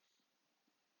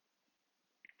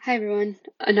Hi everyone,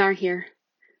 Anar here.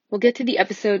 We'll get to the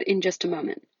episode in just a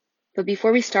moment. But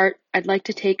before we start, I'd like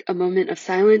to take a moment of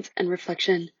silence and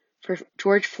reflection for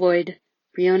George Floyd,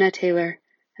 Breonna Taylor,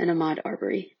 and Ahmaud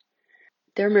Arbery.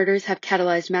 Their murders have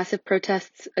catalyzed massive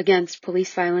protests against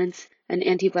police violence and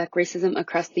anti-Black racism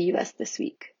across the U.S. this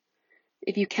week.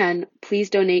 If you can,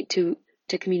 please donate to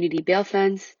community bail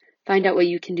funds, find out what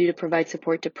you can do to provide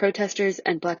support to protesters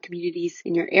and Black communities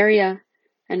in your area,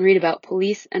 and read about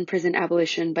police and prison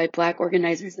abolition by Black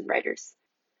organizers and writers.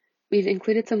 We've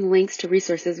included some links to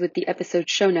resources with the episode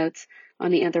show notes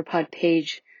on the Anthropod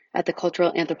page at the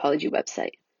Cultural Anthropology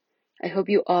website. I hope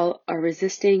you all are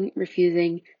resisting,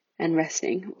 refusing, and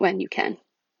resting when you can.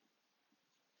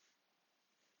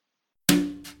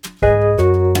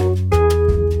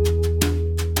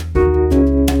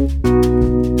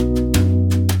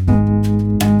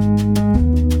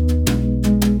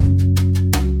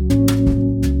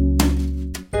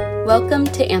 Welcome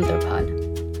to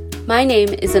Anthropod. My name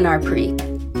is Anar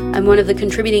Parikh. I'm one of the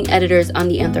contributing editors on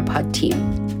the Anthropod team,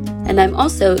 and I'm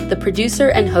also the producer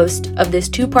and host of this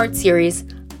two-part series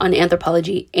on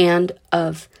anthropology and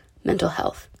of mental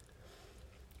health.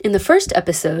 In the first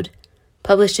episode,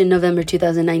 published in November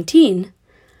 2019,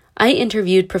 I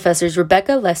interviewed Professors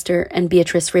Rebecca Lester and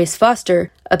Beatrice Reyes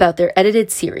Foster about their edited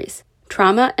series,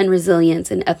 Trauma and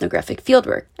Resilience in Ethnographic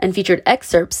Fieldwork, and featured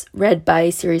excerpts read by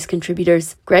series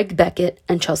contributors Greg Beckett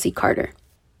and Chelsea Carter.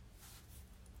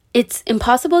 It's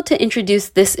impossible to introduce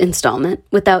this installment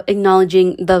without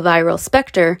acknowledging the viral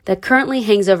specter that currently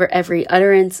hangs over every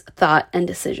utterance, thought, and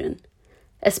decision,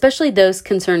 especially those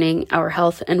concerning our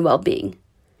health and well-being.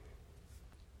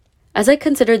 As I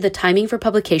considered the timing for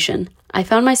publication, I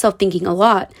found myself thinking a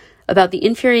lot about the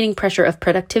infuriating pressure of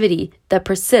productivity that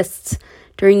persists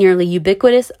during nearly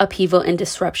ubiquitous upheaval and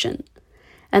disruption,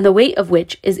 and the weight of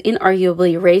which is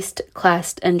inarguably raced,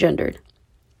 classed, and gendered.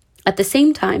 At the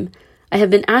same time, I have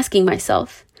been asking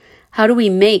myself, how do we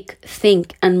make,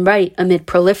 think, and write amid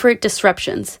proliferate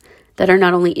disruptions that are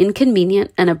not only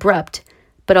inconvenient and abrupt,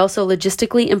 but also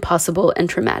logistically impossible and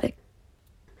traumatic?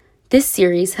 This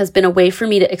series has been a way for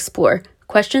me to explore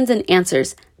questions and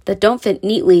answers that don't fit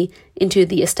neatly into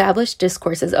the established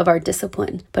discourses of our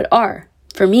discipline, but are,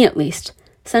 for me at least,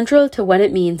 central to what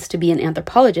it means to be an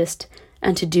anthropologist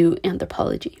and to do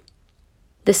anthropology.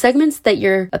 The segments that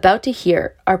you're about to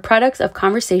hear are products of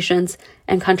conversations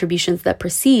and contributions that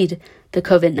precede the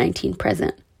COVID-19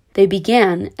 present. They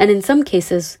began, and in some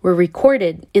cases were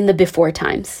recorded in the before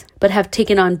times, but have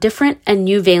taken on different and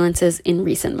new valences in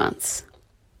recent months.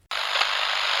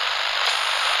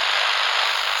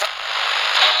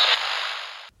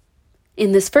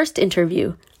 In this first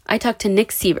interview, I talked to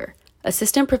Nick Seaver,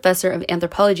 Assistant Professor of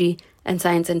Anthropology and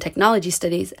Science and Technology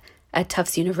Studies at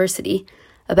Tufts University,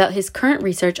 about his current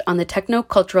research on the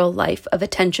technocultural life of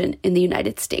attention in the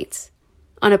United States.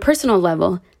 On a personal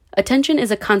level, attention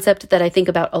is a concept that I think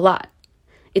about a lot.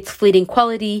 Its fleeting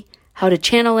quality, how to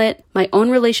channel it, my own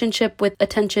relationship with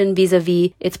attention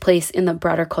vis-a-vis its place in the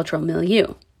broader cultural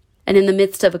milieu. And in the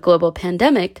midst of a global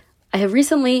pandemic, I have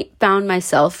recently found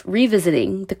myself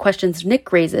revisiting the questions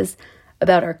Nick raises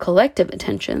about our collective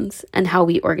attentions and how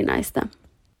we organize them.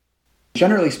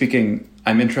 Generally speaking,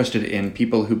 I'm interested in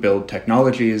people who build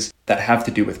technologies that have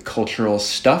to do with cultural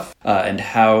stuff and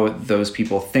how those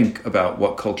people think about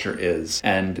what culture is.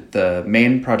 And the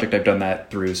main project I've done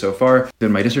that through so far has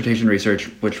been my dissertation research,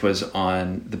 which was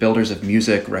on the builders of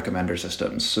music recommender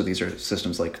systems. So these are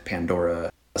systems like Pandora,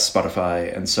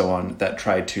 Spotify, and so on that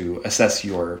try to assess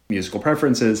your musical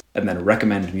preferences and then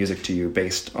recommend music to you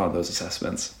based on those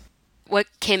assessments. What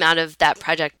came out of that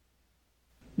project?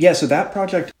 Yeah, so that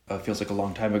project feels like a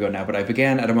long time ago now, but I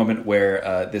began at a moment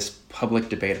where this public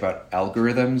debate about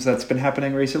algorithms that's been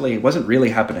happening recently wasn't really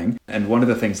happening. And one of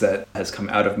the things that has come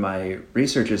out of my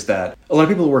research is that a lot of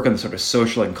people who work on the sort of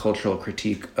social and cultural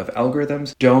critique of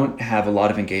algorithms don't have a lot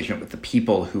of engagement with the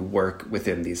people who work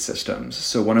within these systems.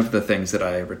 So one of the things that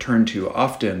I return to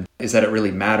often is that it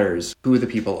really matters who the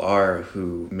people are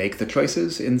who make the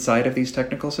choices inside of these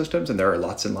technical systems. And there are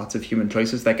lots and lots of human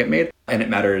choices that get made. And it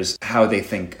matters how they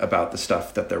think about the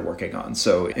stuff that they're working on.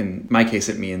 So in my case,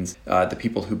 it means the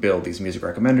people who build these music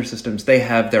recommender systems, they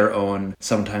have their own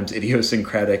sometimes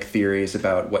idiosyncratic theories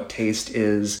about what taste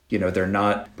is. You know, they're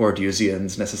not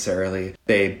Bourdieusians necessarily.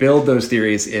 They build those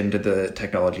theories into the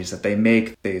technologies that they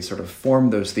make. They sort of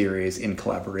form those theories in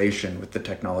collaboration with the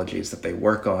technologies that they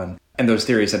work on. And those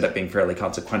theories end up being fairly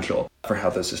consequential for how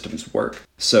those systems work.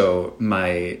 So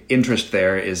my interest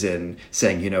there is in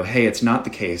saying, hey, it's not the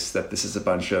case that this is a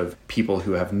bunch of people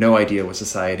who have no idea what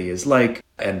society is like,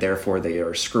 and therefore they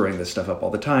are screwing this stuff up all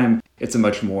the time. It's a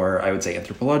much more, I would say,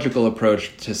 anthropological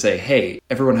approach to say, hey,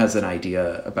 everyone has an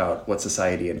idea about what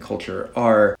society and culture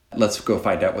are. Let's go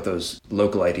find out what those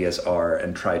local ideas are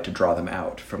and try to draw them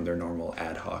out from their normal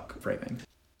ad hoc framing.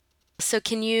 So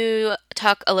can you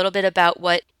talk a little bit about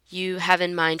what you have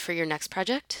in mind for your next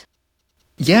project?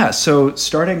 Yeah, so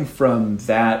starting from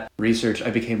that research, I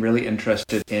became really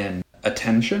interested in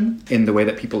attention, in the way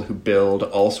that people who build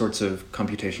all sorts of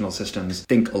computational systems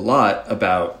think a lot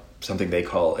about something they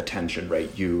call attention, right?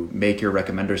 You make your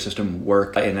recommender system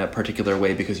work in a particular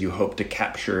way because you hope to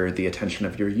capture the attention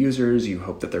of your users. You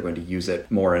hope that they're going to use it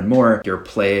more and more. You're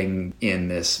playing in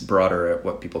this broader,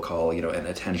 what people call, an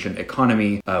attention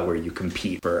economy, where you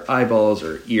compete for eyeballs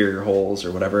or ear holes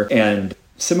or whatever. And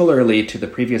similarly to the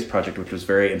previous project, which was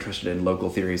very interested in local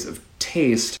theories of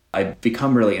taste, I've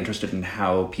become really interested in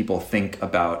how people think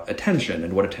about attention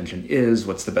and what attention is,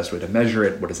 what's the best way to measure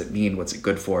it, what does it mean, what's it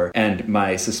good for. And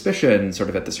my suspicion sort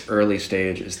of at this early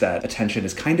stage is that attention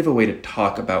is kind of a way to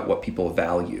talk about what people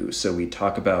value. So we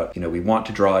talk about, we want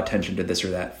to draw attention to this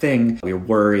or that thing. We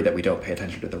worry that we don't pay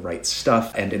attention to the right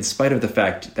stuff. And in spite of the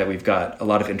fact that we've got a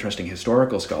lot of interesting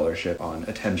historical scholarship on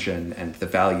attention and the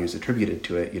values attributed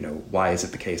to it, why is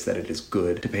it the case that it is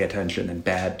good to pay attention and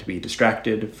bad to be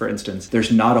distracted, for instance,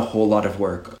 there's not a whole lot of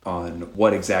work on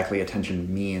what exactly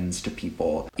attention means to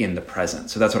people in the present.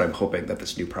 So that's what I'm hoping that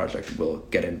this new project will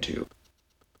get into.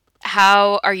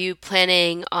 How are you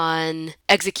planning on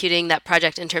executing that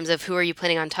project in terms of who are you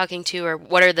planning on talking to, or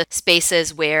what are the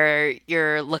spaces where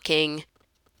you're looking?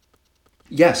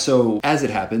 Yeah, so as it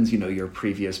happens, your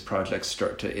previous projects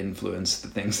start to influence the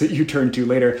things that you turn to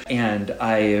later. And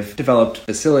I've developed a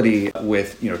facility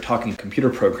with, talking computer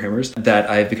programmers that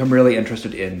I've become really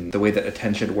interested in the way that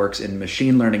attention works in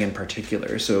machine learning in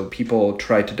particular. So people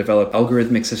try to develop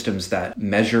algorithmic systems that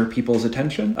measure people's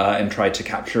attention and try to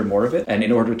capture more of it. And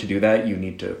in order to do that, you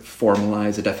need to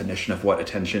formalize a definition of what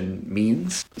attention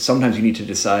means. Sometimes you need to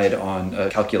decide on a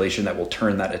calculation that will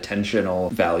turn that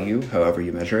attentional value, however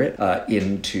you measure it,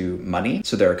 into money.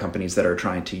 So there are companies that are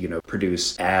trying to,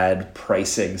 produce ad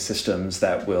pricing systems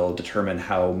that will determine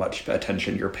how much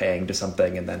attention you're paying to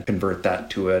something and then convert that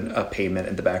to a payment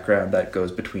in the background that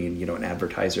goes between, an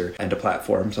advertiser and a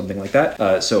platform, something like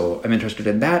that. So I'm interested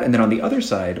in that. And then on the other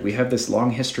side, we have this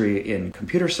long history in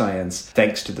computer science,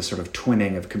 thanks to the sort of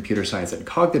twinning of computer science and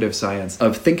cognitive science,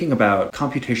 of thinking about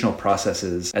computational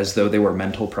processes as though they were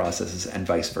mental processes and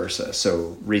vice versa.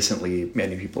 So recently,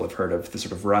 many people have heard of the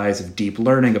sort of rise of deep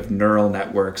learning, of neural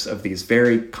networks, of these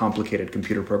very complicated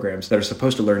computer programs that are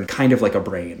supposed to learn kind of like a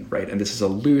brain, right? And this is a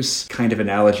loose kind of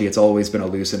analogy. It's always been a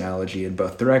loose analogy in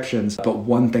both directions. But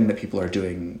one thing that people are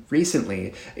doing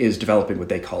recently is developing what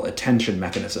they call attention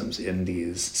mechanisms in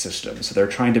these systems. So they're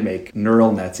trying to make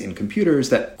neural nets in computers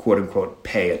that quote unquote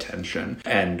pay attention.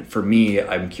 And for me,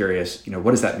 I'm curious,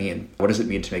 what does that mean? What does it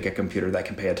mean to make a computer that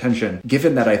can pay attention?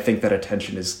 Given that I think that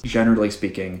attention is, generally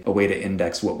speaking, a way to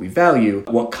index what we value,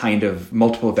 what kind of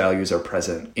multiple values are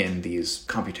present in these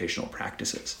computational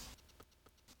practices?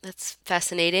 That's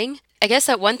fascinating. I guess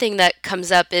that one thing that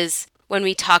comes up is when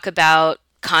we talk about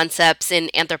concepts in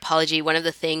anthropology, one of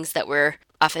the things that we're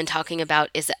often talking about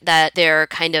is that they're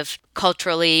kind of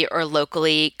culturally or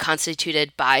locally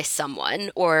constituted by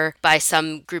someone or by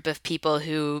some group of people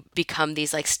who become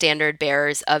these like standard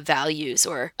bearers of values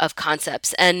or of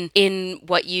concepts. And in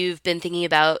what you've been thinking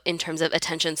about in terms of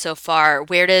attention so far,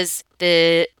 where does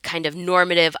the kind of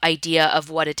normative idea of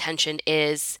what attention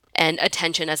is and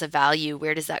attention as a value,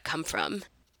 where does that come from?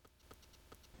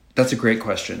 That's a great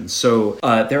question. So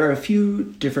there are a few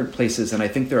different places, and I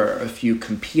think there are a few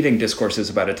competing discourses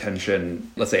about attention,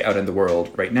 let's say out in the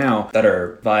world right now, that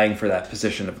are vying for that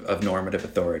position of normative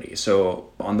authority. So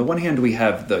on the one hand, we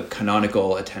have the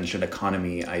canonical attention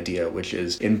economy idea, which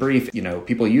is, in brief,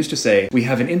 people used to say, we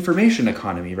have an information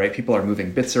economy, right? People are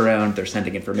moving bits around, they're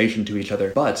sending information to each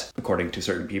other. But according to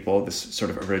certain people, this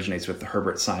sort of originates with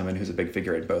Herbert Simon, who's a big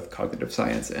figure in both cognitive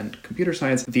science and computer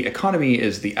science. The economy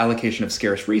is the allocation of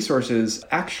scarce resources.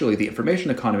 Actually, the information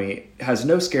economy has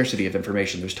no scarcity of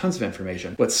information. There's tons of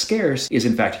information. What's scarce is,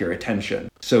 in fact, your attention.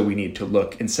 So we need to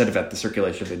look, instead of at the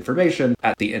circulation of information,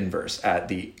 at the inverse, at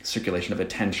the circulation of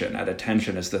attention. At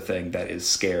attention is the thing that is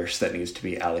scarce, that needs to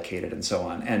be allocated, and so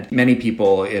on. And many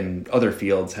people in other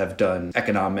fields have done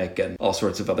economic and all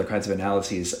sorts of other kinds of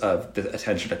analyses of the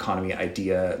attention economy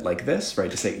idea like this, right?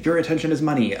 To say, your attention is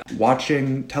money.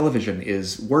 Watching television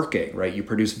is working, right? You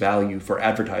produce value for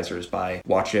advertisers by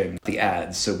watching the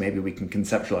ads. So maybe we can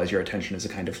conceptualize your attention as a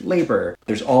kind of labor.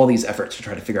 There's all these efforts to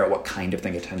try to figure out what kind of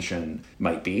thing attention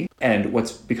might be. And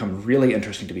what's become really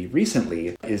interesting to me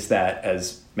recently is that,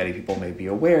 as many people may be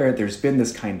aware, there's been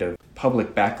this kind of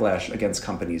public backlash against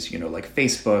companies, like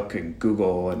Facebook and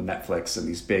Google and Netflix and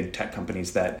these big tech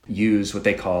companies that use what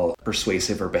they call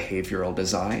persuasive or behavioral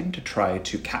design to try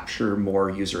to capture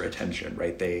more user attention,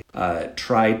 right? They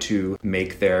try to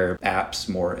make their apps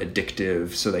more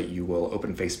addictive so that you will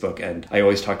open Facebook. And I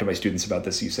always talk to my students about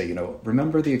this. You say,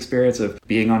 remember the experience of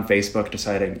being on Facebook,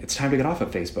 deciding it's time to get off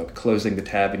of Facebook, closing the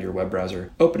tab in your web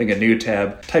browser, opening a new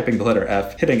tab, typing the letter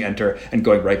F, hitting enter, and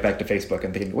going right back to Facebook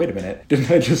and thinking, wait a minute, didn't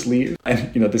I just leave?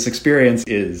 And, this experience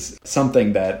is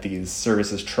something that these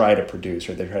services try to produce,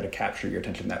 or they try to capture your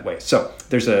attention that way. So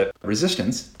there's a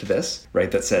resistance to this,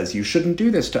 right, that says you shouldn't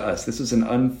do this to us. This is an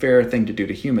unfair thing to do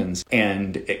to humans.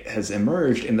 And it has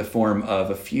emerged in the form of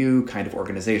a few kind of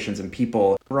organizations and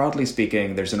people. Broadly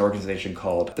speaking, there's an organization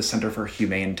called the Center for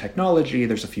Humane Technology.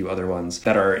 There's a few other ones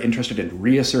that are interested in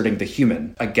reasserting the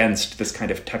human against this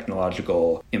kind of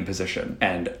technological imposition.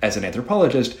 And as an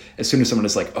anthropologist, as soon as someone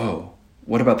is like, oh,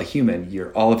 what about the human?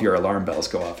 All of your alarm bells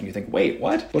go off and you think, wait,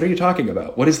 what? What are you talking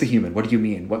about? What is the human? What do you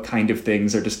mean? What kind of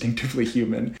things are distinctively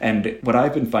human? And what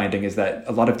I've been finding is that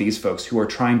a lot of these folks who are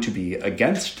trying to be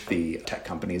against the tech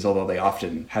companies, although they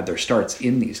often had their starts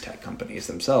in these tech companies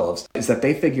themselves, is that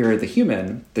they figure the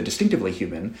human, the distinctively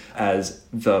human, as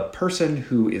the person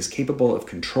who is capable of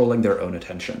controlling their own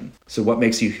attention. So what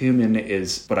makes you human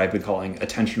is what I've been calling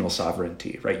attentional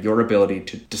sovereignty, right? Your ability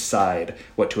to decide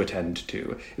what to attend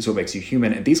to is what makes you human.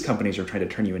 And these companies are trying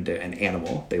to turn you into an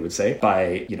animal, they would say,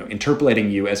 by, interpolating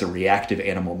you as a reactive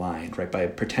animal mind, right? By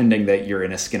pretending that you're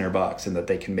in a Skinner box and that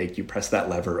they can make you press that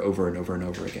lever over and over and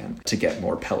over again to get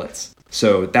more pellets.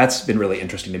 So that's been really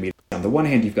interesting to me. On the one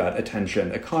hand, you've got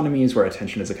attention economies where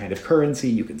attention is a kind of currency.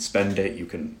 You can spend it, you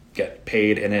can get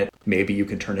paid in it. Maybe you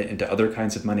can turn it into other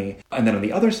kinds of money. And then on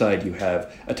the other side, you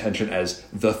have attention as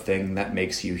the thing that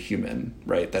makes you human,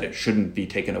 right? That it shouldn't be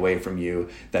taken away from you,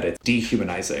 that it's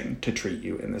dehumanizing to treat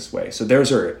you in this way. So those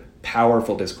are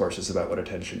powerful discourses about what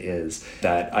attention is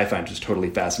that I find just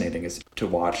totally fascinating is to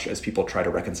watch as people try to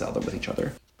reconcile them with each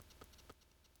other.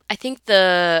 I think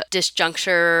the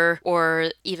disjuncture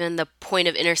or even the point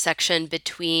of intersection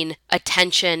between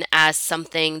attention as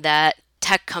something that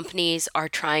tech companies are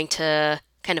trying to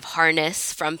kind of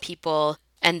harness from people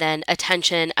and then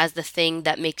attention as the thing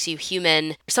that makes you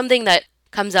human, something that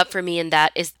comes up for me in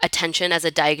that is attention as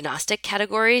a diagnostic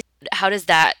category. How does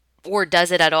that, or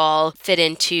does it at all, fit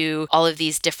into all of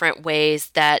these different ways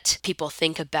that people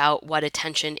think about what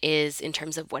attention is in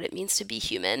terms of what it means to be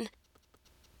human?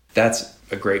 That's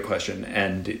a great question.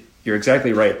 And you're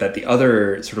exactly right that the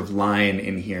other sort of line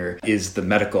in here is the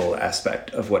medical aspect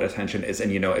of what attention is.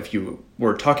 And, if you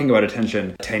were talking about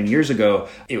attention 10 years ago,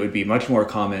 it would be much more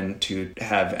common to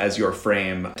have as your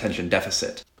frame attention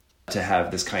deficit, to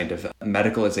have this kind of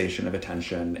medicalization of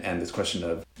attention and this question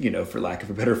of, for lack of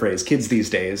a better phrase, kids these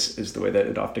days is the way that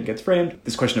it often gets framed,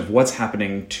 this question of what's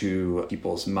happening to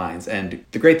people's minds. And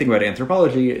the great thing about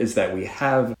anthropology is that we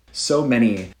have so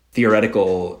many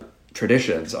theoretical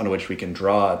traditions on which we can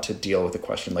draw to deal with a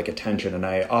question like attention. And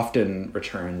I often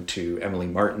return to Emily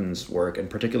Martin's work, in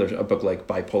particular a book like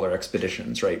Bipolar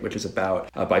Expeditions, right, which is about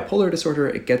bipolar disorder.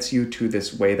 It gets you to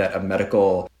this way that a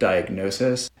medical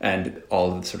diagnosis and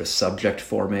all of the sort of subject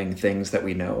forming things that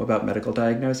we know about medical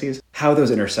diagnoses, how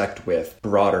those intersect with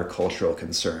broader cultural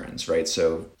concerns, right?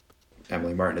 So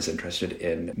Emily Martin is interested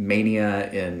in mania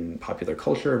in popular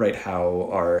culture, right? How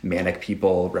are manic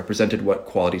people represented? What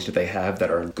qualities do they have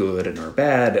that are good and are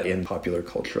bad in popular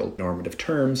cultural normative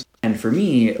terms? And for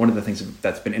me, one of the things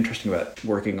that's been interesting about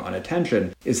working on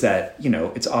attention is that,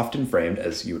 it's often framed,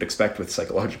 as you would expect with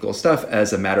psychological stuff,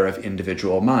 as a matter of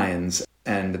individual minds.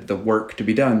 And the work to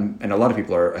be done, and a lot of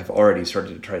people have already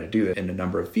started to try to do it in a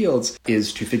number of fields,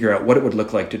 is to figure out what it would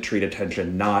look like to treat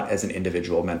attention not as an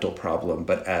individual mental problem,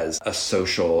 but as a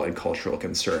social and cultural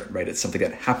concern, right? It's something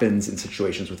that happens in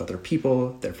situations with other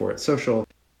people, therefore it's social.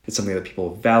 It's something that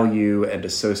people value and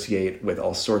associate with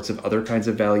all sorts of other kinds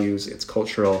of values. It's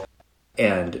cultural.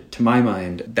 And to my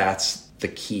mind, that's the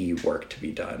key work to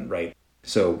be done, right?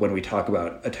 So when we talk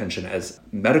about attention as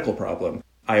a medical problem,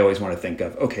 I always want to think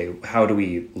of, okay, how do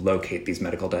we locate these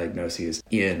medical diagnoses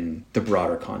in the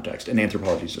broader context? And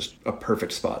anthropology is just a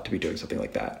perfect spot to be doing something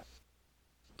like that.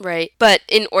 Right. But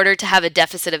in order to have a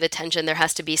deficit of attention, there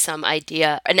has to be some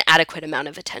idea, an adequate amount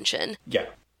of attention. Yeah.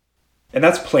 And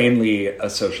that's plainly a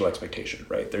social expectation,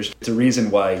 right? There's a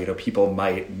reason why, people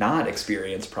might not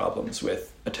experience problems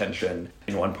with attention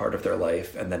in one part of their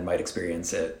life and then might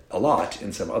experience it a lot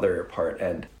in some other part.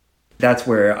 And that's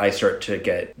where I start to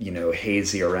get,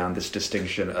 hazy around this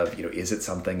distinction of, is it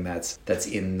something that's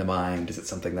in the mind? Is it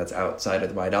something that's outside of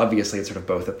the mind? Obviously, it's sort of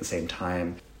both at the same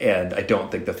time. And I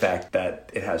don't think the fact that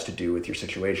it has to do with your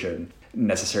situation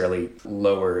necessarily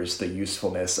lowers the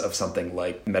usefulness of something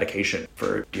like medication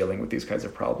for dealing with these kinds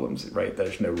of problems, right?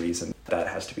 There's no reason that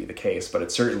has to be the case, but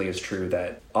it certainly is true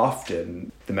that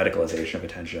often the medicalization of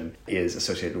attention is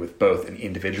associated with both an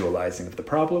individualizing of the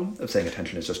problem, of saying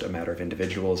attention is just a matter of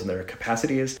individuals and their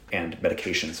capacities, and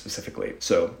medication specifically.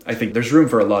 So I think there's room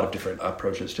for a lot of different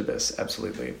approaches to this,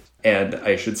 absolutely. And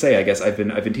I should say, I guess I've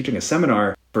been teaching a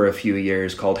seminar for a few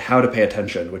years called How to Pay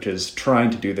Attention, which is trying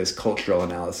to do this cultural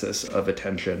analysis of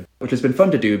attention, which has been fun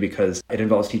to do because it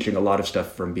involves teaching a lot of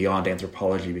stuff from beyond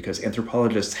anthropology, because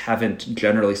anthropologists haven't,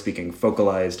 generally speaking,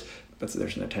 focalized,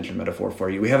 there's an attention metaphor for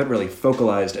you, we haven't really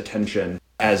focalized attention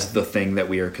as the thing that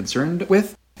we are concerned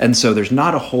with. And so there's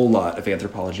not a whole lot of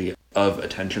anthropology of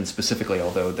attention specifically,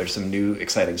 although there's some new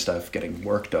exciting stuff getting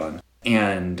worked on.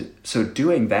 And so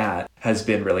doing that has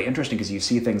been really interesting because you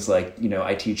see things like,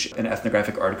 I teach an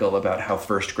ethnographic article about how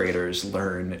first graders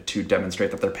learn to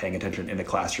demonstrate that they're paying attention in a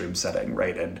classroom setting,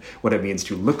 right? And what it means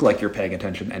to look like you're paying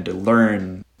attention and to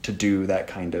learn to do that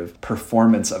kind of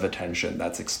performance of attention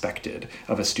that's expected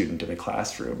of a student in a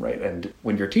classroom, right? And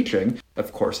when you're teaching,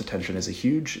 of course, attention is a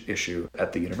huge issue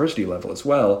at the university level as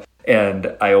well.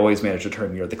 And I always manage to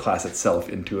turn the class itself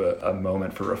into a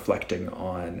moment for reflecting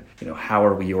on, how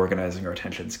are we organizing our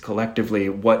attentions collectively?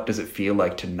 What does it feel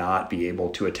like to not be able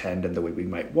to attend in the way we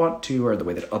might want to, or the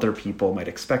way that other people might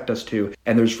expect us to?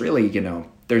 And there's really,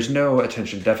 there's no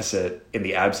attention deficit in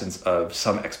the absence of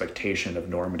some expectation of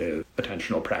normative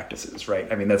attentional practices,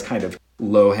 right? I mean, that's kind of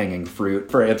low-hanging fruit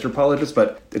for anthropologists,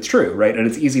 but it's true, right? And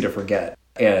it's easy to forget.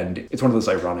 And it's one of those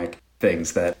ironic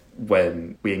things that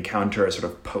when we encounter a sort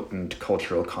of potent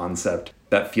cultural concept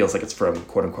that feels like it's from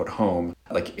quote unquote home,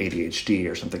 like ADHD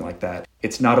or something like that,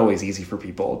 it's not always easy for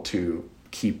people to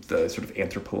keep the sort of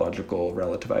anthropological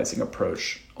relativizing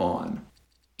approach on.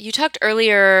 You talked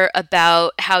earlier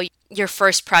about how your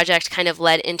first project kind of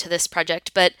led into this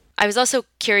project, but I was also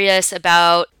curious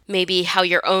about maybe how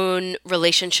your own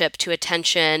relationship to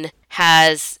attention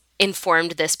has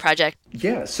informed this project.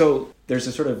 Yeah, so there's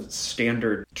a sort of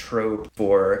standard trope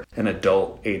for an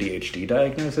adult ADHD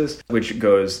diagnosis, which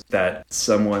goes that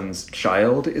someone's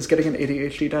child is getting an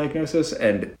ADHD diagnosis,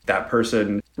 and that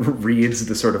person reads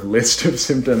the sort of list of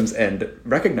symptoms and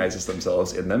recognizes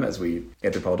themselves in them, as we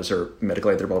anthropologists or medical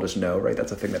anthropologists know, right?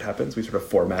 That's a thing that happens. We sort of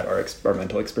format our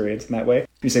mental experience in that way.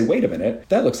 You say, wait a minute,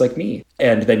 that looks like me.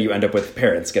 And then you end up with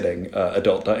parents getting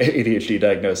adult ADHD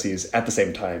diagnoses at the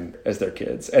same time as their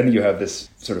kids. And you have this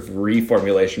sort of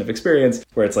reformulation of experience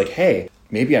where it's like, hey,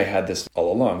 maybe I had this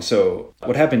all along. So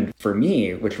what happened for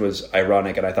me, which was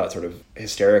ironic and I thought sort of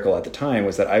hysterical at the time,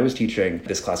 was that I was teaching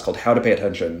this class called How to Pay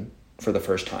Attention for the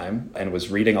first time and was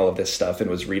reading all of this stuff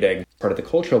and was reading part of the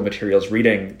cultural materials,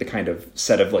 reading the kind of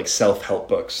set of like self-help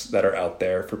books that are out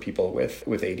there for people with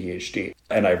ADHD.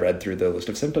 And I read through the list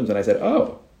of symptoms and I said,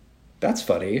 oh, that's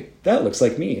funny. That looks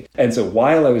like me. And so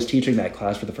while I was teaching that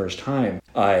class for the first time,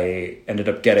 I ended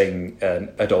up getting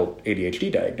an adult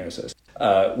ADHD diagnosis,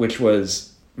 which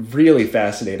was really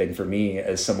fascinating for me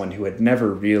as someone who had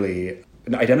never really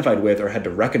identified with or had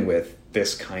to reckon with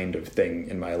this kind of thing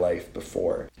in my life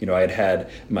before. I had had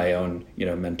my own,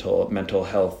 mental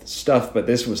health stuff, but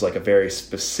this was like a very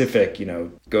specific,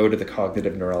 go to the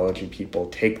cognitive neurology people,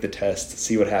 take the test,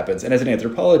 see what happens. And as an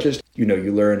anthropologist, you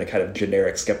learn a kind of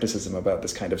generic skepticism about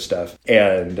this kind of stuff.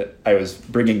 And I was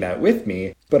bringing that with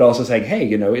me, but also saying, hey,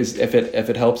 if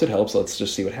it helps, it helps. Let's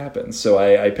just see what happens. So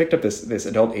I picked up this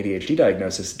adult ADHD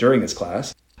diagnosis during this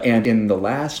class. And in the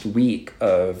last week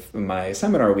of my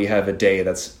seminar, we have a day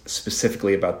that's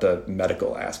specifically about the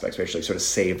medical aspects. We actually sort of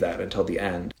save that until the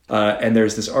end. And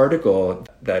there's this article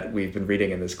that we've been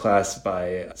reading in this class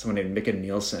by someone named Mika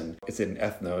Nielsen. It's in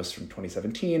Ethnos from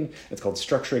 2017. It's called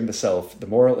Structuring the Self, The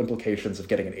Moral Implications of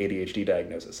Getting an ADHD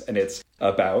Diagnosis. And it's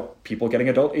about people getting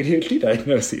adult ADHD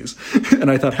diagnoses.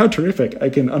 And I thought, how terrific. I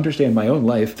can understand my own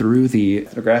life through the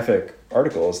ethnographic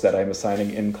articles that I'm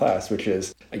assigning in class, which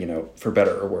is, for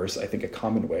better or worse, I think a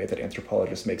common way that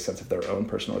anthropologists make sense of their own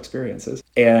personal experiences.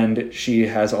 And she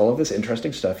has all of this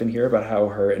interesting stuff in here about how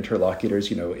her interlocutors,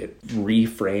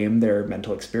 reframe their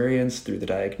mental experience through the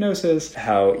diagnosis,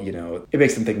 how, it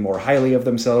makes them think more highly of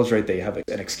themselves, right? They have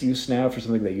an excuse now for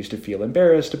something they used to feel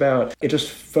embarrassed about. It just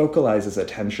focalizes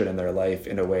attention in their life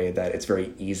in a way that it's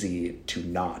very easy to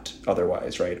not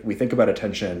otherwise, right? We think about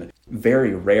attention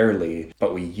very rarely,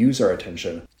 but we use our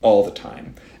attention all the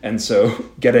time. And so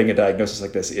getting a diagnosis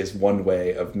like this is one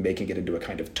way of making it into a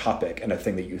kind of topic and a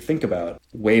thing that you think about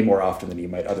way more often than you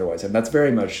might otherwise. And that's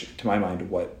very much, to my mind,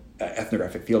 what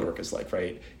ethnographic fieldwork is like,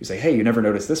 right? You say, hey, you never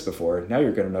noticed this before. Now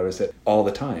you're going to notice it all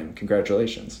the time.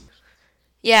 Congratulations.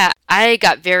 Yeah, I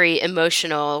got very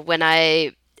emotional when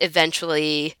I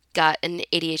eventually got an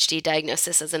ADHD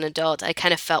diagnosis as an adult, I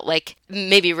kind of felt like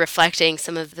maybe reflecting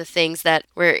some of the things that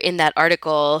were in that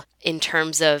article in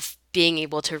terms of being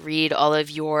able to read all of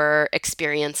your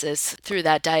experiences through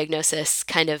that diagnosis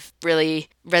kind of really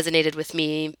resonated with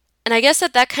me. And I guess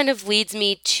that kind of leads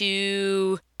me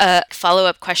to a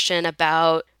follow-up question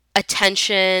about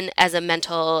attention as a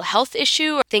mental health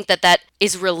issue. I think that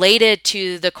is related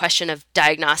to the question of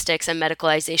diagnostics and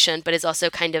medicalization, but is also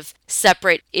kind of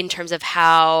separate in terms of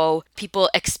how people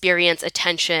experience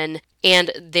attention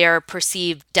and their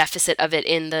perceived deficit of it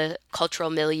in the cultural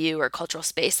milieu or cultural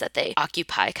space that they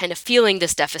occupy, kind of feeling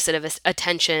this deficit of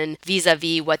attention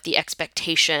vis-a-vis what the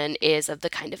expectation is of the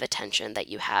kind of attention that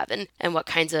you have, and what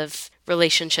kinds of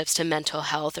relationships to mental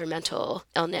health or mental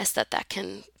illness that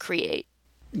can create.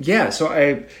 Yeah, so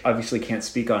I obviously can't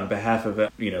speak on behalf of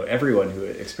everyone who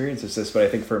experiences this, but I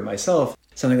think for myself,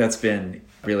 something that's been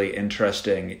really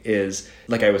interesting is,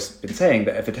 like I was been saying,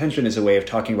 that if attention is a way of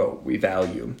talking about what we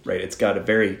value, right? It's got a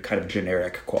very kind of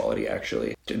generic quality,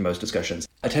 actually, in most discussions.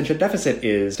 Attention deficit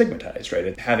is stigmatized, right?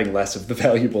 It's having less of the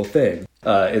valuable thing,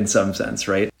 in some sense,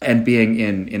 right? And being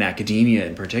in academia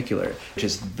in particular, which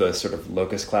is the sort of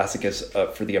locus classicus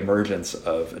for the emergence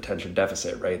of attention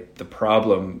deficit, right? The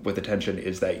problem with attention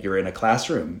is that you're in a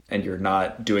classroom and you're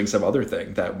not doing some other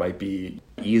thing that might be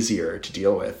easier to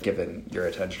deal with given your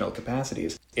attentional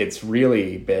capacities. It's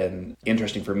really been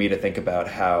interesting for me to think about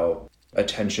how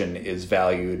attention is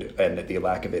valued and the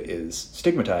lack of it is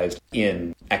stigmatized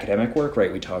in academic work,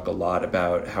 right? We talk a lot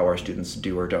about how our students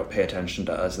do or don't pay attention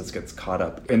to us. This gets caught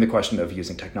up in the question of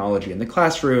using technology in the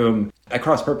classroom, at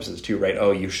cross purposes too, right?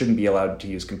 Oh, you shouldn't be allowed to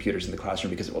use computers in the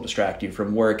classroom because it will distract you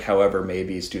from work. However,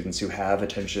 maybe students who have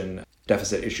attention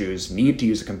deficit issues need to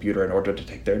use a computer in order to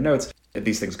take their notes.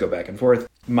 These things go back and forth.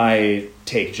 My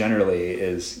take generally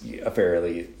is a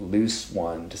fairly loose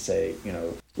one to say,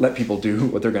 let people do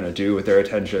what they're going to do with their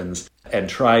attentions and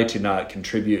try to not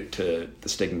contribute to the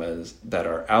stigmas that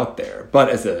are out there. But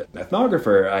as an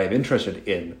ethnographer, I am interested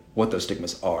in what those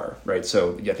stigmas are, right?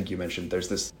 So I think you mentioned there's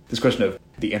this question of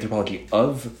the anthropology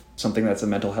of something that's a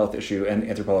mental health issue and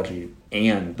anthropology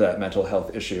and that mental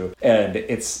health issue. And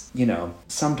it's,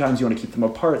 sometimes you want to keep them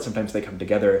apart, sometimes they come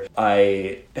together.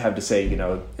 I have to say,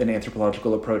 an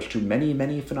anthropological approach to many,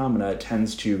 many phenomena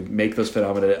tends to make those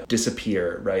phenomena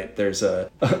disappear, right? There's a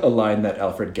line that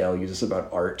Alfred Gell uses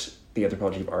about art, the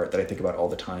anthropology of art, that I think about all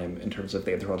the time in terms of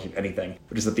the anthropology of anything,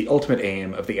 which is that the ultimate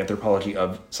aim of the anthropology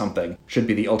of something should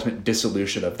be the ultimate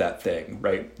dissolution of that thing,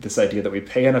 right? This idea that we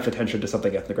pay enough attention to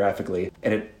something ethnographically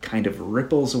and it kind of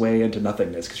ripples away into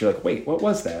nothingness because you're like, wait, what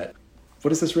was that? What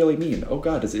does this really mean? Oh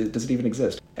God, does it even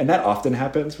exist? And that often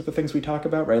happens with the things we talk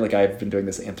about, right? Like I've been doing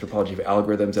this anthropology of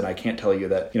algorithms, and I can't tell you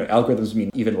that, algorithms mean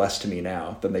even less to me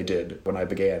now than they did when I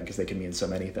began, because they can mean so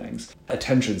many things.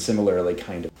 Attention similarly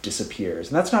kind of disappears.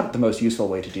 And that's not the most useful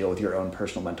way to deal with your own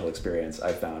personal mental experience,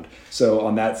 I've found. So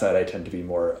on that side, I tend to be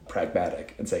more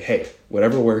pragmatic and say, hey,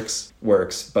 whatever works,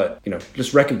 but,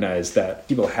 just recognize that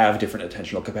people have different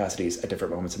attentional capacities at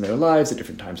different moments in their lives, at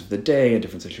different times of the day, in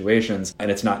different situations.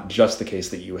 And it's not just the case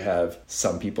that you have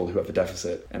some people who have a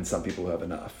deficit and some people who have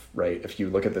enough, right? If you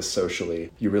look at this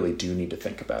socially, you really do need to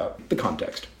think about the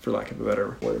context, for lack of a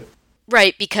better word.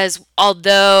 Right, because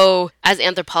although as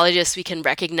anthropologists we can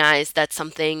recognize that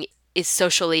something is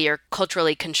socially or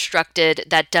culturally constructed,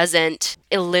 that doesn't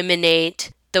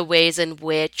eliminate the ways in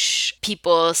which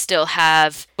people still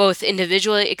have both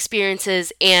individual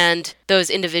experiences, and those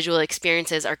individual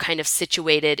experiences are kind of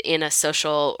situated in a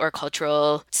social or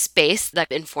cultural space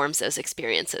that informs those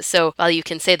experiences. So while you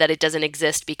can say that it doesn't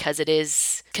exist because it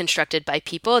is constructed by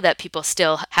people, that people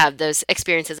still have those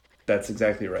experiences. That's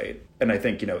exactly right. And I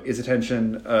think, is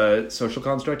attention a social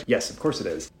construct? Yes, of course it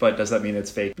is. But does that mean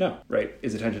it's fake? No, right?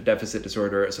 Is attention deficit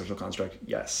disorder a social construct?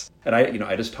 Yes. And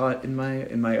I just taught in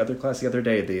my other class the other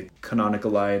day, the canonical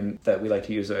line that we like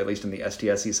to use, at least in the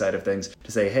STSE side of things,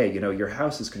 to say, hey, your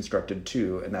house is constructed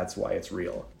too, and that's why it's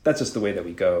real. That's just the way that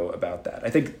we go about that. I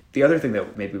think the other thing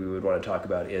that maybe we would want to talk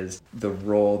about is the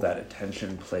role that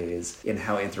attention plays in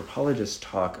how anthropologists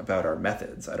talk about our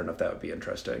methods. I don't know if that would be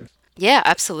interesting. Yeah,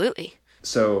 absolutely.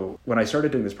 So when I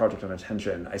started doing this project on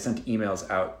attention, I sent emails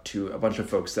out to a bunch of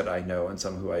folks that I know and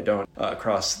some who I don't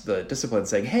across the discipline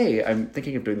saying, hey, I'm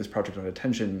thinking of doing this project on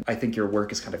attention. I think your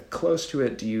work is kind of close to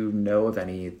it. Do you know of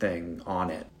anything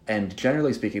on it? And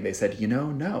generally speaking, they said,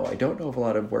 no, I don't know of a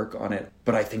lot of work on it,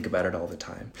 but I think about it all the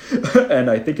time.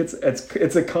 And I think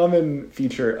it's a common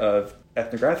feature of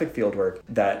ethnographic fieldwork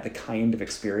that the kind of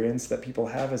experience that people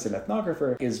have as an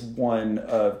ethnographer is one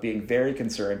of being very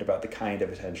concerned about the kind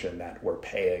of attention that we're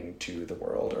paying to the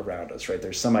world around us, right?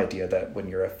 There's some idea that when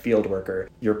you're a field worker,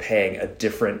 you're paying a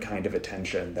different kind of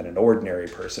attention than an ordinary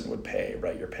person would pay,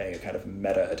 right? You're paying a kind of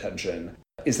meta attention.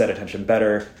 Is that attention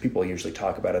better? People usually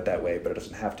talk about it that way, but it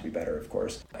doesn't have to be better, of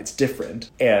course. It's different.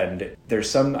 And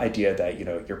there's some idea that,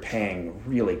 you're paying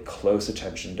really close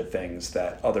attention to things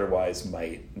that otherwise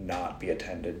might not be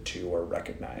attended to or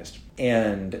recognized.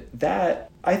 And that,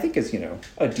 I think, is,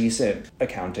 a decent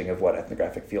accounting of what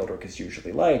ethnographic fieldwork is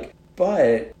usually like.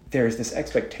 But there's this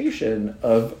expectation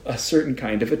of a certain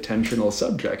kind of attentional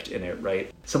subject in it,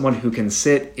 right? Someone who can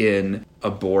sit in a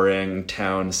boring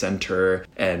town center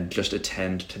and just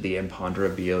attend to the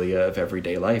imponderabilia of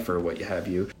everyday life or what have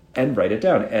you, and write it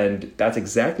down. And that's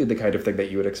exactly the kind of thing that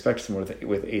you would expect someone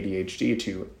with ADHD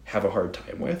to have a hard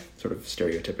time with, sort of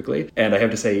stereotypically. And I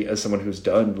have to say, as someone who's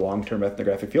done long-term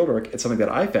ethnographic fieldwork, it's something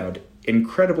that I found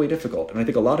incredibly difficult. And I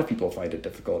think a lot of people find it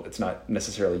difficult. It's not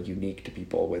necessarily unique to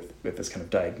people with this kind of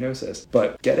diagnosis.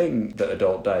 But getting the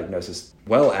adult diagnosis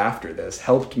well after this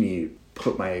helped me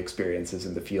put my experiences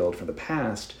in the field from the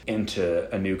past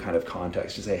into a new kind of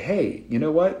context to say, hey, you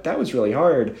know what? That was really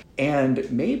hard.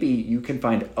 And maybe you can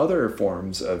find other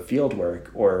forms of field work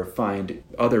or find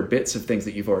other bits of things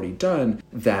that you've already done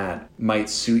that might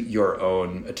suit your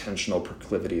own attentional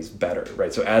proclivities better,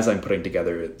 right? So as I'm putting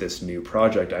together this new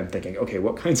project, I'm thinking, okay,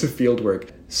 what kinds of field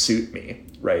work suit me,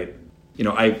 right?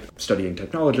 I'm studying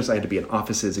technologists. I had to be in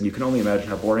offices, and you can only imagine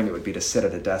how boring it would be to sit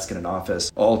at a desk in an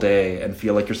office all day and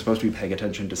feel like you're supposed to be paying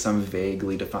attention to some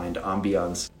vaguely defined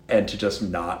ambiance and to just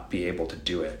not be able to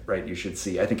do it, right? You should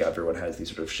see, I think everyone has these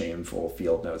sort of shameful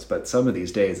field notes, but some of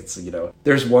these days it's,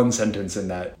 there's one sentence in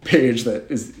that page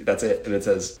that's it. And it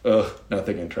says,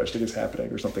 nothing interesting is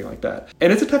happening or something like that.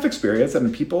 And it's a tough experience.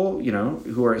 And people,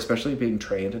 who are especially being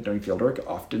trained and doing fieldwork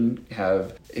often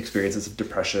have experiences of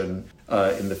depression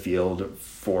in the field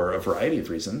for a variety of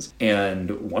reasons.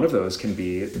 And one of those can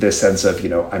be this sense of,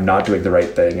 I'm not doing the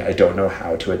right thing. I don't know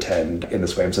how to attend in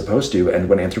this way I'm supposed to. And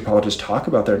when anthropologists talk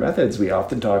about their methods, we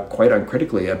often talk quite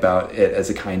uncritically about it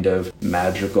as a kind of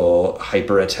magical,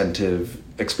 hyper-attentive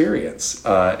experience,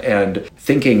 and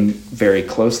thinking very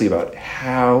closely about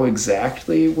how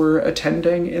exactly we're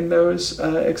attending in those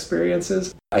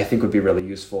experiences, I think would be really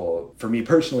useful for me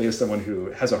personally as someone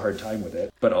who has a hard time with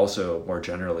it, but also more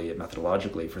generally and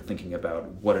methodologically for thinking about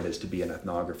what it is to be an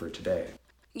ethnographer today.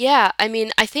 Yeah,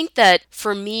 I think that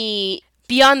for me,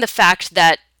 beyond the fact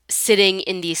that sitting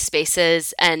in these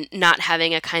spaces and not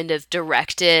having a kind of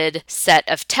directed set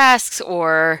of tasks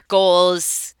or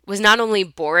goals was not only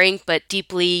boring, but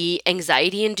deeply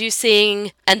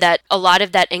anxiety-inducing, and that a lot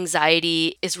of that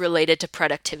anxiety is related to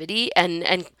productivity,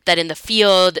 and that in the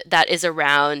field that is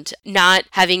around not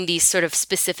having these sort of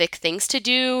specific things to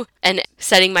do and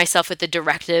setting myself with the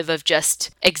directive of just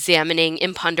examining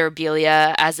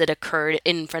imponderabilia as it occurred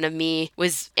in front of me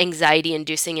was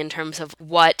anxiety-inducing in terms of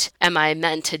what am I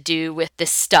meant to do with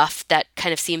this stuff that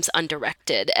kind of seems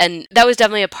undirected. And that was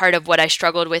definitely a part of what I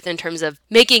struggled with in terms of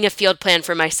making a field plan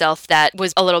for myself that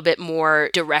was a little bit more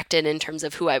directed in terms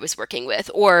of who I was working with,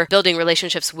 or building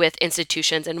relationships with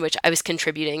institutions in which I was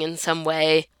contributing in some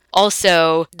way.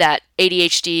 Also, that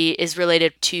ADHD is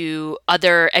related to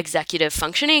other executive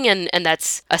functioning, and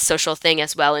that's a social thing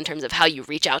as well in terms of how you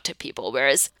reach out to people.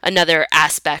 Whereas another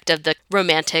aspect of the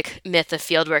romantic myth of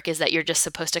fieldwork is that you're just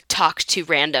supposed to talk to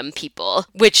random people,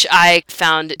 which I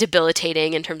found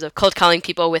debilitating in terms of cold calling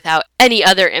people without any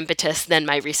other impetus than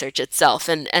my research itself.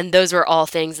 And those were all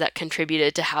things that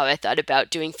contributed to how I thought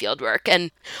about doing fieldwork,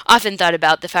 and often thought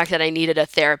about the fact that I needed a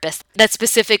therapist that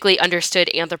specifically understood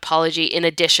anthropology in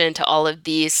addition to all of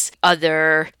these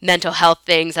other mental health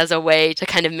things as a way to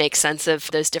kind of make sense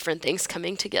of those different things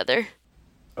coming together.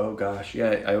 Oh gosh,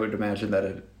 yeah, I would imagine that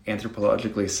an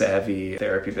anthropologically savvy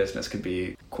therapy business could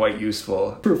be quite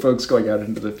useful for folks going out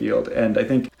into the field. And I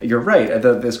think you're right.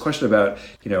 This question about,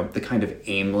 the kind of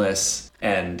aimless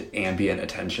and ambient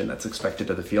attention that's expected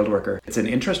of the field worker. It's an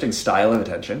interesting style of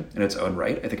attention in its own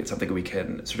right. I think it's something we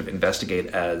can sort of investigate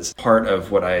as part of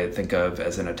what I think of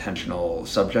as an attentional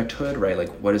subjecthood, right? Like,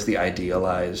 what is the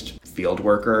idealized field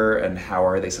worker and how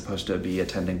are they supposed to be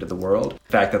attending to the world?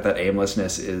 The fact that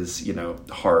aimlessness is,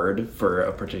 hard for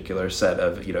a particular set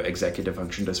of, executive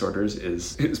function disorders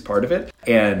is part of it.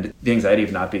 And the anxiety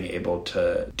of not being able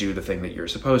to do the thing that you're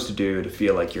supposed to do, to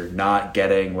feel like you're not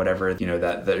getting whatever,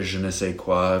 that the je ne sais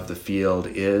quoi of the field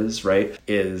is, right,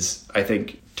 is I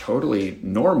think, totally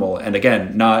normal, and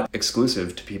again, not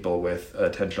exclusive to people with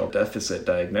attentional deficit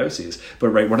diagnoses. But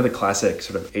right, one of the classic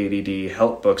sort of ADD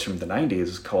help books from the 90s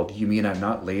is called "You Mean I'm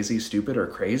Not Lazy, Stupid, or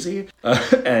Crazy?"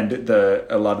 And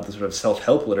a lot of the sort of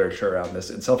self-help literature around this,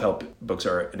 and self-help books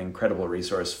are an incredible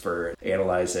resource for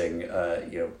analyzing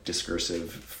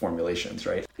discursive formulations,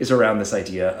 right, is around this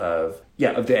idea of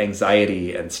the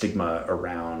anxiety and stigma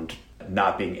around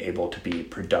not being able to be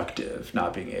productive,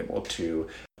 not being able to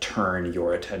turn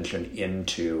your attention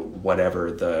into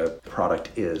whatever the product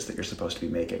is that you're supposed to be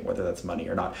making, whether that's money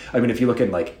or not. I mean, if you look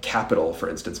in like Capital, for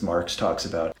instance, Marx talks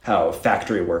about how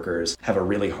factory workers have a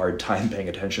really hard time paying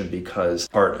attention because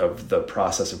part of the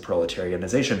process of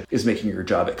proletarianization is making your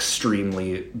job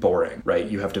extremely boring, right?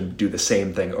 You have to do the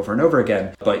same thing over and over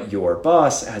again, but your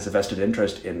boss has a vested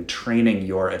interest in training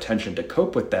your attention to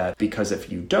cope with that, because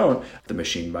if you don't, the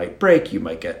machine might break, you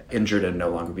might get injured and no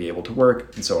longer be able to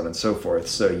work, and so on and so forth.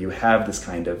 So you have this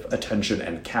kind of attention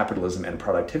and capitalism and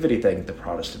productivity thing, the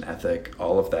Protestant ethic,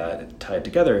 all of that tied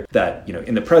together, that,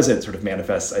 in the present sort of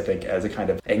manifests, I think, as a kind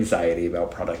of anxiety about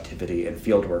productivity and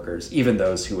field workers, even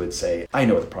those who would say, I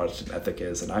know what the Protestant ethic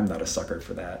is, and I'm not a sucker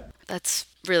for that. That's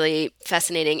really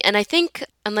fascinating. And I think,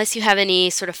 unless you have any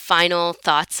sort of final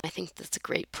thoughts, I think that's a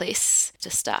great place to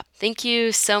stop. Thank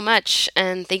you so much,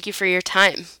 and thank you for your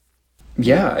time.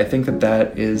 Yeah, I think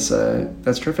that is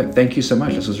that's terrific. Thank you so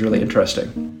much. This was really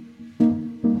interesting.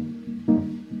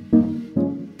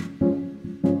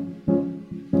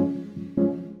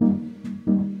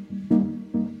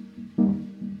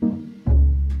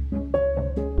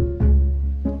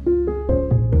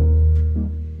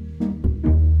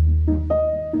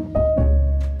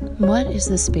 What is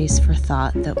the space for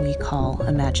thought that we call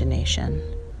imagination?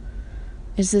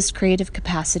 Is this creative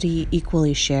capacity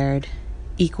equally shared,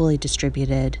 equally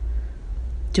distributed?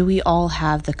 Do we all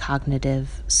have the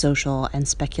cognitive, social, and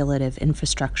speculative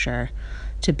infrastructure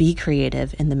to be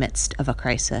creative in the midst of a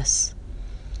crisis?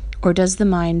 Or does the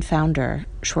mind founder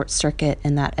short-circuit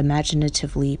in that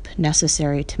imaginative leap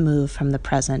necessary to move from the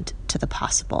present to the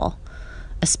possible,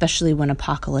 especially when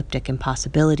apocalyptic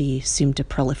impossibilities seem to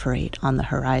proliferate on the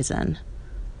horizon?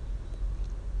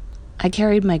 I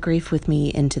carried my grief with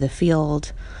me into the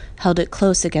field, held it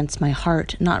close against my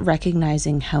heart, not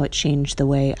recognizing how it changed the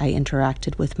way I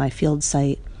interacted with my field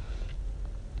site.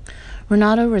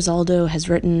 Renato Rosaldo has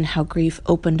written how grief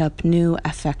opened up new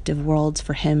affective worlds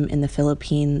for him in the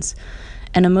Philippines,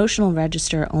 an emotional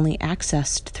register only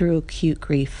accessed through acute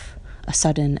grief, a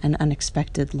sudden and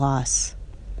unexpected loss.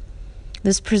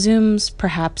 This presumes,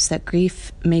 perhaps, that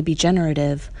grief may be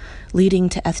generative, leading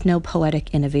to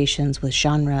ethno-poetic innovations with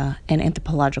genre and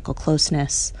anthropological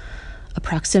closeness, a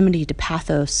proximity to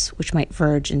pathos which might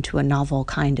verge into a novel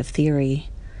kind of theory.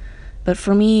 But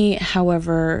for me,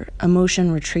 however,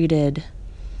 emotion retreated.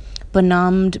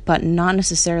 Benumbed, but not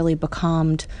necessarily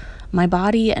becalmed, my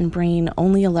body and brain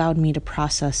only allowed me to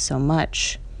process so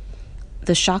much.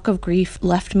 The shock of grief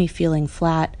left me feeling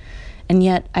flat, and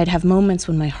yet I'd have moments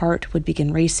when my heart would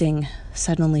begin racing,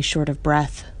 suddenly short of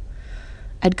breath.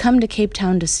 I'd come to Cape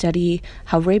Town to study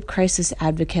how rape crisis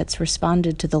advocates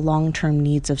responded to the long-term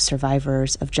needs of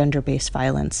survivors of gender-based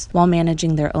violence while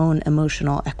managing their own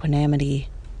emotional equanimity.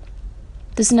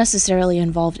 This necessarily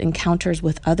involved encounters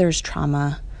with others'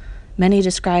 trauma. Many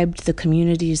described the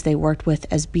communities they worked with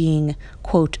as being,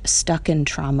 quote, stuck in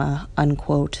trauma,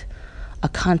 unquote, a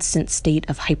constant state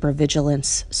of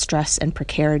hypervigilance, stress, and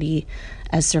precarity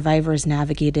as survivors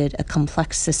navigated a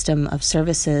complex system of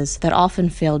services that often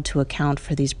failed to account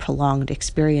for these prolonged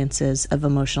experiences of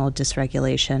emotional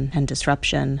dysregulation and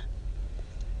disruption.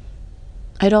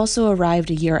 I'd also arrived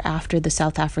a year after the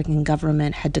South African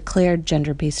government had declared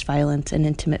gender-based violence and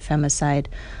intimate femicide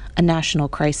a national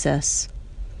crisis.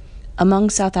 Among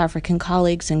South African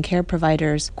colleagues and care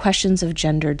providers, questions of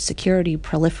gendered security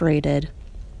proliferated.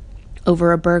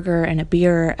 Over a burger and a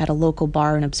beer at a local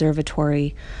bar and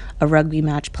observatory, a rugby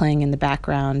match playing in the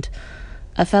background,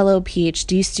 a fellow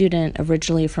PhD student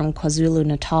originally from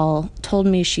KwaZulu-Natal told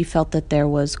me she felt that there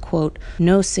was, quote,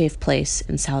 no safe place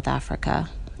in South Africa,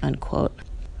 unquote.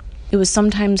 It was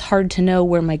sometimes hard to know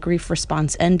where my grief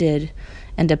response ended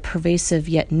and a pervasive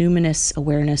yet numinous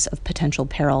awareness of potential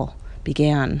peril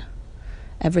began.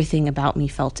 Everything about me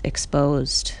felt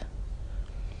exposed.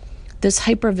 This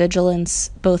hypervigilance,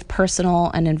 both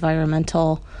personal and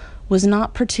environmental, was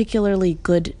not particularly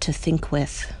good to think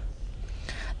with.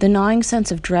 The gnawing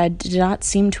sense of dread did not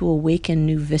seem to awaken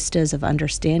new vistas of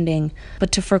understanding,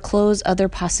 but to foreclose other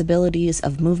possibilities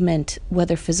of movement,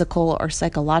 whether physical or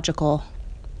psychological.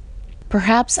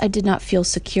 Perhaps I did not feel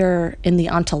secure in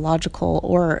the ontological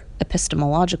or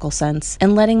epistemological sense,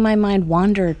 and letting my mind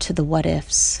wander to the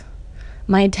what-ifs.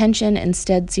 My attention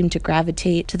instead seemed to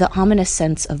gravitate to the ominous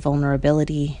sense of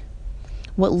vulnerability.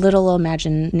 What little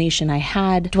imagination I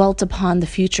had dwelt upon the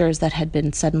futures that had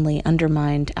been suddenly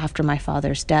undermined after my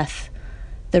father's death,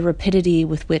 the rapidity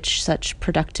with which such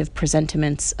productive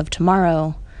presentiments of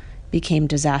tomorrow became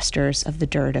disasters of the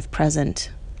dirt of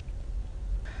present.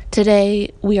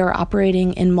 Today, we are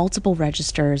operating in multiple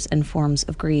registers and forms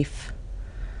of grief.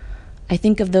 I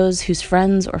think of those whose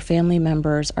friends or family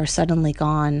members are suddenly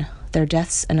gone, their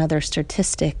deaths another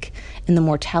statistic in the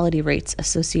mortality rates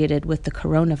associated with the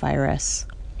coronavirus.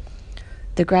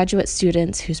 The graduate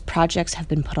students whose projects have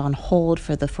been put on hold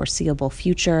for the foreseeable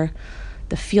future,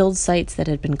 the field sites that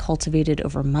had been cultivated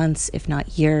over months, if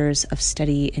not years, of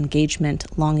steady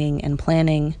engagement, longing, and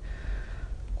planning,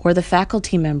 or the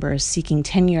faculty members seeking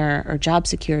tenure or job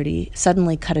security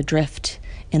suddenly cut adrift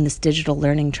in this digital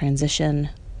learning transition.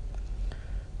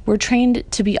 We're trained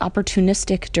to be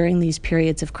opportunistic during these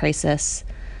periods of crisis,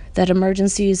 that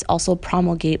emergencies also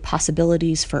promulgate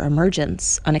possibilities for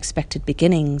emergence, unexpected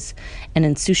beginnings, and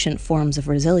insouciant forms of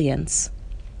resilience.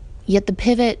 Yet the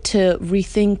pivot to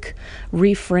rethink,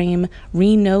 reframe,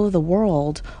 re-know the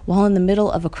world while in the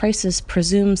middle of a crisis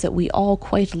presumes that we all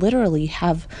quite literally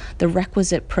have the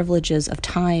requisite privileges of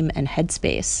time and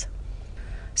headspace.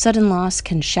 Sudden loss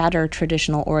can shatter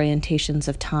traditional orientations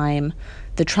of time,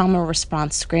 the trauma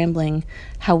response scrambling,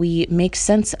 how we make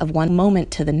sense of one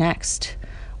moment to the next,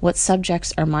 what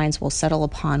subjects our minds will settle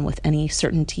upon with any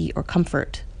certainty or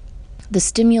comfort. The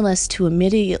stimulus to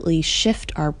immediately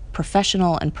shift our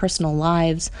professional and personal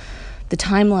lives, the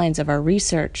timelines of our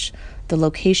research, the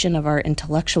location of our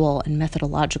intellectual and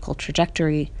methodological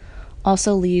trajectory,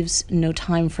 also leaves no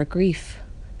time for grief,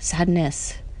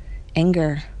 sadness,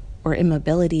 anger, or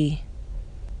immobility.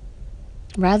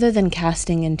 Rather than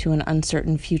casting into an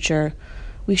uncertain future,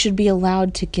 we should be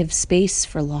allowed to give space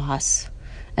for loss,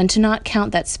 and to not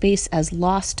count that space as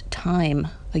lost time,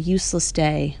 a useless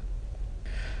day.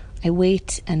 I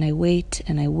wait and I wait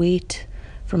and I wait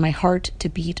for my heart to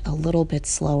beat a little bit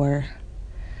slower.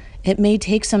 It may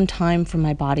take some time for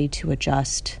my body to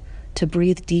adjust, to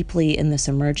breathe deeply in this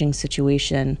emerging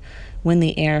situation when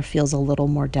the air feels a little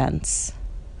more dense.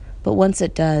 But once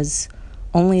it does,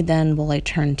 only then will I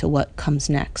turn to what comes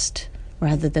next,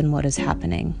 rather than what is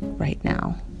happening right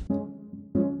now.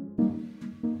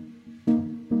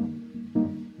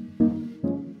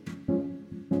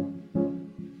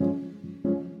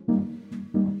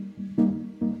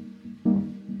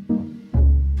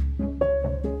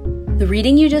 The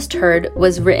reading you just heard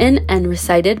was written and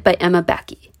recited by Emma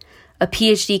Bakke, a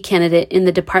PhD candidate in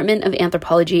the Department of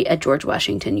Anthropology at George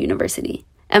Washington University.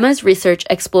 Emma's research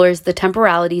explores the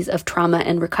temporalities of trauma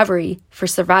and recovery for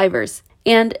survivors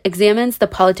and examines the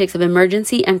politics of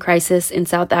emergency and crisis in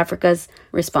South Africa's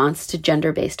response to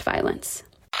gender-based violence.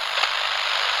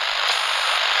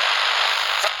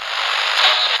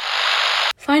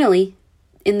 Finally,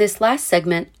 in this last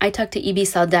segment, I talked to Ibi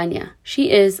Saldana.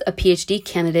 She is a PhD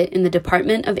candidate in the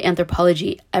Department of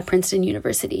Anthropology at Princeton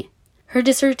University. Her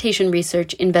dissertation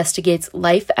research investigates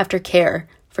life after care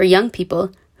for young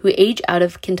people who age out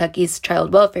of Kentucky's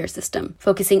child welfare system,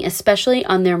 focusing especially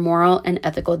on their moral and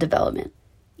ethical development.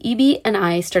 Ibi and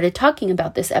I started talking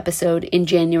about this episode in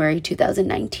January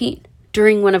 2019.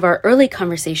 During one of our early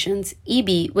conversations,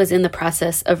 Ibi was in the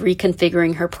process of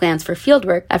reconfiguring her plans for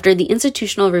fieldwork after the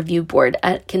Institutional Review Board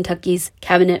at Kentucky's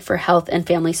Cabinet for Health and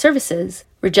Family Services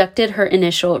rejected her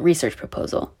initial research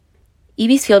proposal.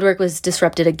 Ibi's fieldwork was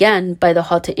disrupted again by the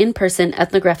halt to in-person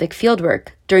ethnographic fieldwork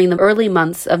during the early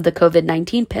months of the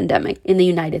COVID-19 pandemic in the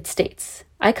United States.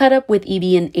 I caught up with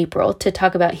Ibi in April to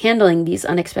talk about handling these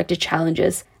unexpected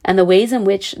challenges and the ways in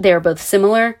which they are both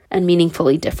similar and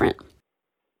meaningfully different.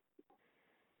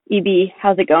 Ibi,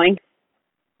 how's it going?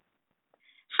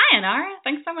 Hi, Anar.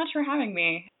 Thanks so much for having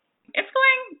me. It's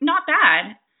going not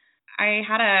bad. I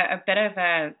had a bit of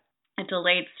a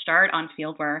delayed start on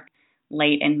fieldwork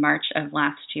late in March of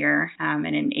last year, and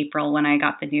in April when I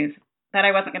got the news that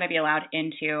I wasn't going to be allowed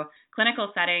into clinical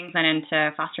settings and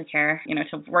into foster care,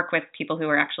 to work with people who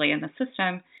were actually in the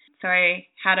system. So I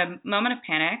had a moment of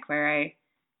panic where I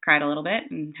cried a little bit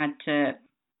and had to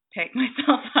pick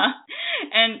myself up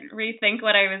and rethink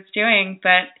what I was doing.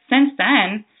 But since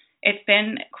then, it's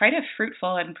been quite a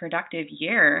fruitful and productive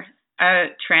year, a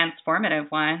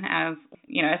transformative one, as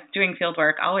doing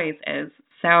fieldwork always is.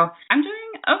 So I'm doing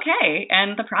okay,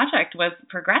 and the project was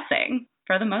progressing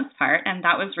for the most part, and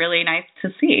that was really nice to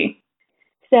see.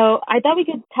 So I thought we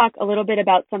could talk a little bit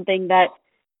about something that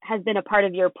has been a part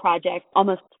of your project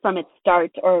almost from its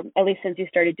start, or at least since you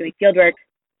started doing fieldwork,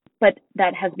 but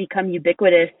that has become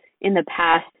ubiquitous in the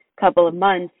past couple of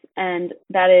months, and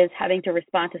that is having to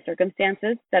respond to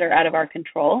circumstances that are out of our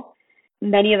control.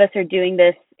 Many of us are doing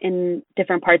this in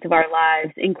different parts of our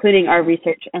lives, including our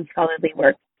research and scholarly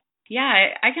work. Yeah,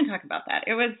 I can talk about that.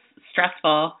 It was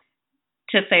stressful,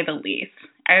 to say the least.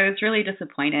 I was really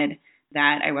disappointed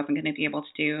that I wasn't going to be able to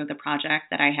do the project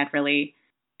that I had really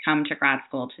come to grad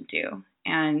school to do.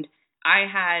 And I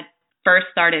had first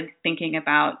started thinking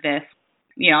about this,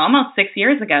 almost 6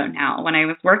 years ago now, when I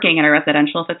was working at a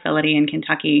residential facility in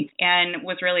Kentucky, and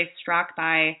was really struck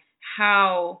by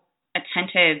how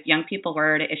attentive young people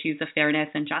were to issues of fairness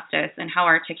and justice, and how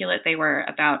articulate they were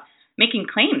about making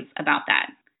claims about that.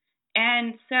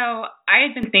 And so I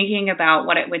had been thinking about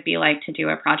what it would be like to do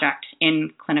a project in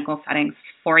clinical settings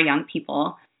for young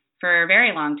people for a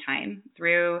very long time,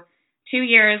 through 2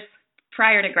 years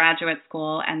prior to graduate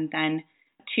school, and then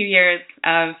 2 years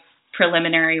of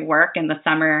preliminary work in the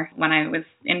summer when I was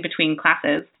in between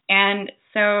classes. And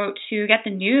so to get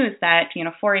the news that,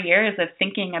 4 years of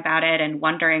thinking about it and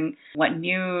wondering what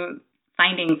new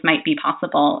findings might be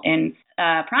possible in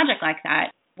a project like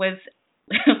that was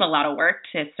a lot of work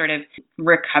to sort of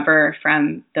recover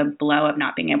from the blow of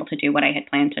not being able to do what I had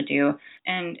planned to do.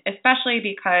 And especially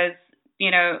because,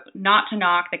 not to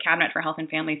knock the Cabinet for Health and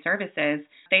Family Services,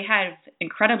 they have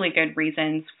incredibly good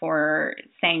reasons for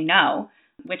saying no,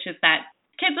 which is that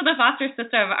kids in the foster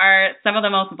system are some of the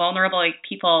most vulnerable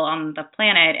people on the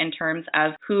planet in terms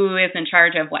of who is in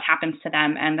charge of what happens to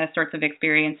them and the sorts of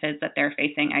experiences that they're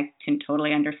facing. I can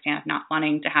totally understand not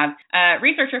wanting to have a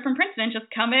researcher from Princeton just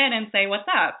come in and say, "What's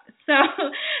up?" So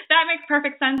that makes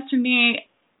perfect sense to me,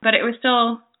 but it was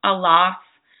still a loss.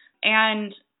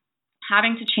 And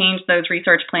having to change those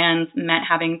research plans meant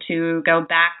having to go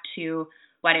back to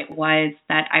what it was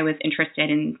that I was interested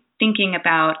in thinking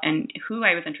about and who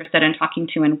I was interested in talking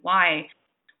to and why,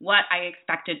 what I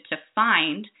expected to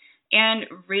find, and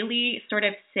really sort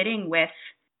of sitting with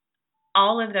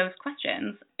all of those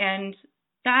questions. And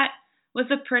that was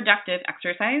a productive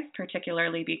exercise,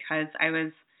 particularly because I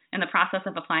was in the process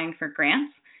of applying for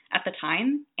grants at the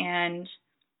time. And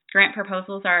grant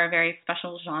proposals are a very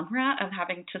special genre of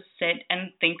having to sit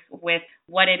and think with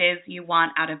what it is you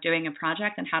want out of doing a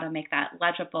project and how to make that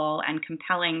legible and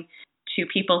compelling to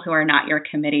people who are not your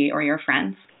committee or your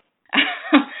friends,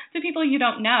 to people you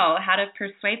don't know, how to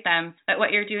persuade them that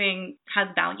what you're doing has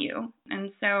value.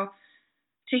 And so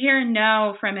to hear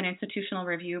no from an institutional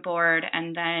review board,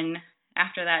 and then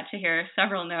after that to hear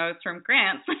several no's from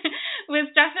grants was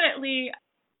definitely,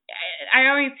 I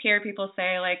always hear people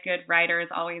say, like, good writers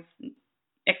always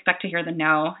expect to hear the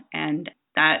no, and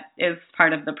that is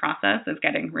part of the process, is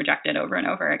getting rejected over and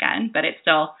over again, but it's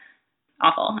still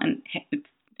awful, and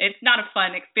it's not a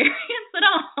fun experience at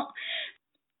all.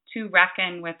 To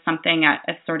reckon with something at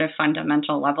a sort of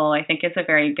fundamental level, I think, is a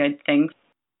very good thing.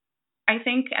 I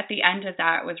think at the end of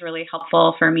that was really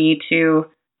helpful for me to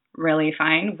really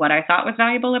find what I thought was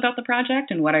valuable about the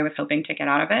project and what I was hoping to get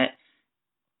out of it.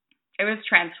 It was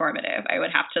transformative, I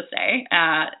would have to say,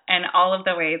 and all of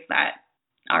the ways that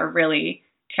are really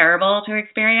terrible to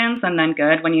experience and then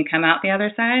good when you come out the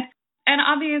other side. And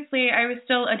obviously, I was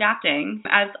still adapting,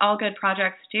 as all good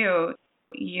projects do.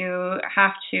 You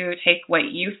have to take what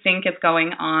you think is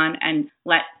going on and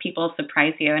let people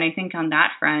surprise you. And I think on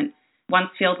that front, once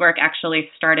fieldwork actually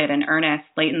started in earnest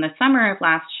late in the summer of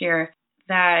last year,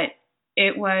 that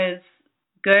it was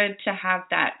good to have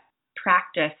that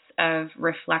practice of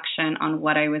reflection on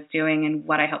what I was doing and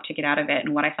what I hoped to get out of it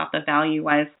and what I thought the value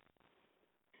was.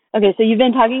 Okay, so you've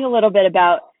been talking a little bit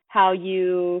about how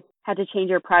you had to change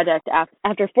your project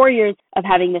after 4 years of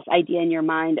having this idea in your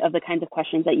mind of the kinds of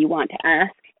questions that you want to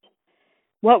ask.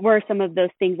 What were some of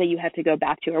those things that you had to go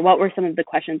back to, or what were some of the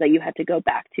questions that you had to go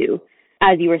back to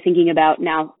as you were thinking about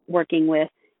now working with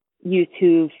youth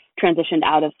who've transitioned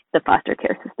out of the foster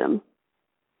care system?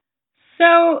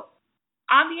 So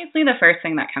obviously the first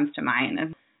thing that comes to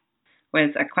mind was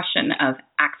a question of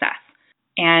access,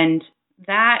 and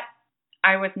that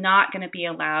I was not going to be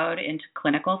allowed into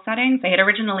clinical settings. I had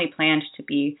originally planned to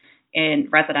be in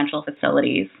residential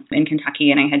facilities in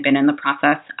Kentucky, and I had been in the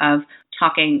process of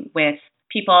talking with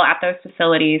people at those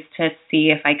facilities to see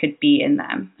if I could be in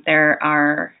them. There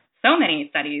are so many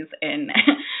studies in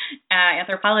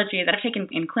anthropology that have taken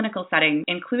in clinical settings,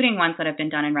 including ones that have been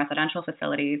done in residential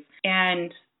facilities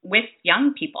and with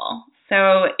young people.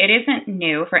 So it isn't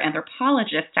new for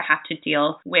anthropologists to have to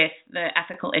deal with the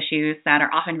ethical issues that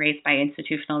are often raised by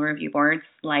institutional review boards,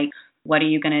 like what are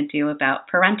you going to do about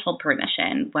parental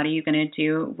permission? What are you going to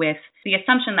do with the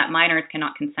assumption that minors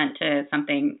cannot consent to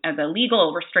something? The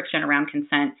legal restriction around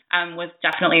consent was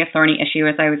definitely a thorny issue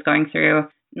as I was going through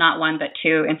not one, but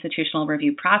two institutional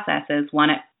review processes, one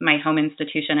at my home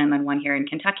institution and then one here in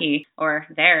Kentucky, or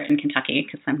there in Kentucky,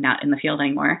 because I'm not in the field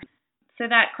anymore. So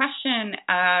that question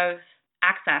of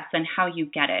access and how you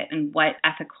get it and what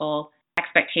ethical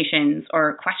expectations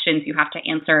or questions you have to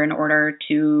answer in order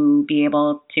to be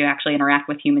able to actually interact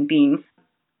with human beings,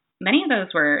 many of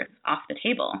those were off the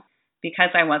table because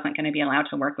I wasn't going to be allowed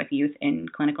to work with youth in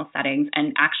clinical settings.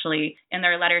 And actually, in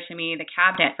their letter to me, the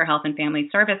Cabinet for Health and Family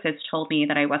Services told me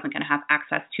that I wasn't going to have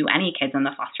access to any kids in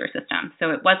the foster system.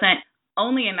 So it wasn't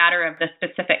only a matter of the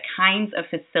specific kinds of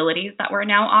facilities that were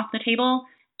now off the table.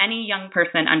 Any young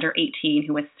person under 18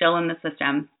 who was still in the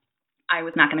system, I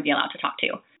was not going to be allowed to talk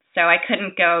to. So I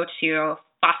couldn't go to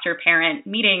foster parent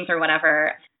meetings or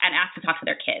whatever and ask to talk to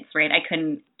their kids, right? I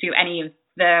couldn't do any of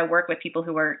the work with people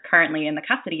who were currently in the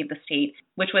custody of the state,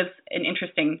 which was an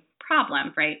interesting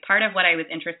problem, right? Part of what I was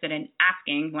interested in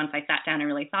asking once I sat down and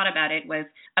really thought about it was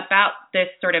about this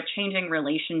sort of changing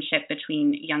relationship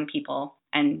between young people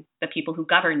and the people who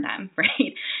govern them,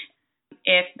 right?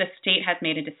 If the state has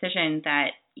made a decision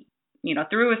that,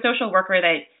 through a social worker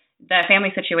that the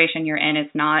family situation you're in is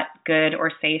not good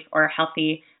or safe or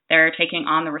healthy, they're taking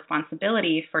on the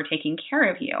responsibility for taking care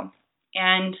of you.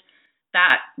 And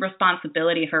that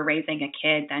responsibility for raising a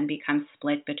kid then becomes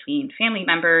split between family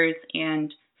members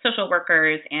and social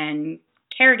workers and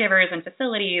caregivers and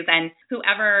facilities and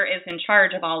whoever is in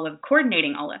charge of all of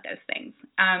coordinating all of those things.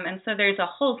 And so there's a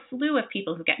whole slew of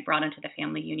people who get brought into the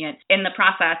family unit in the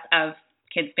process of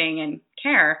kids being in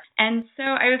care. And so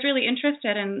I was really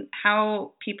interested in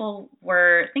how people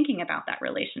were thinking about that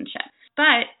relationship.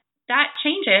 But that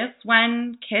changes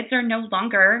when kids are no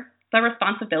longer the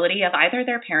responsibility of either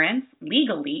their parents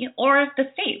legally or the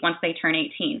state once they turn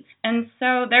 18. And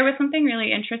so there was something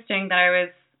really interesting that I was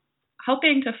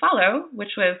hoping to follow,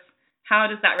 which was how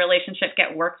does that relationship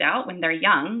get worked out when they're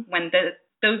young, when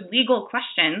those legal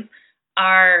questions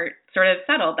are sort of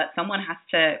settled, that someone has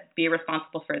to be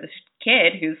responsible for this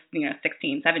kid who's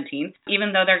 16, 17,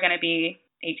 even though they're going to be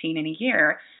 18 in a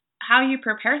year. How you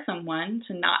prepare someone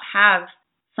to not have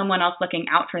someone else looking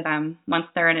out for them once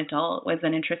they're an adult was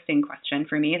an interesting question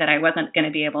for me that I wasn't going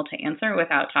to be able to answer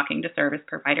without talking to service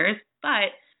providers.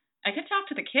 But I could talk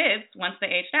to the kids once they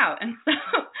aged out. And so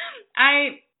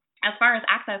as far as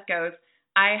access goes,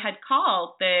 I had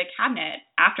called the cabinet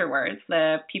afterwards,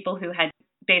 the people who had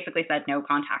basically said no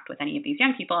contact with any of these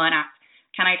young people, and asked,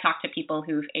 can I talk to people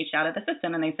who've aged out of the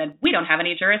system? And they said, we don't have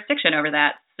any jurisdiction over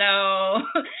that. So,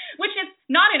 which is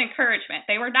not an encouragement.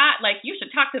 They were not like, you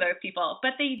should talk to those people,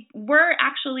 but they were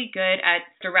actually good at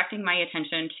directing my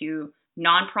attention to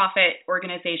nonprofit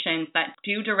organizations that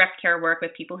do direct care work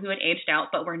with people who had aged out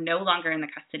but were no longer in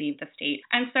the custody of the state.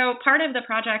 And so part of the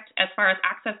project, as far as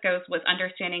access goes, was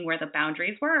understanding where the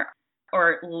boundaries were,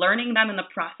 or learning them in the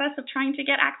process of trying to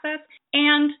get access,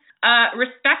 and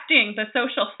respecting the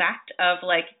social fact of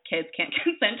kids can't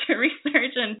consent to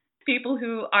research, and people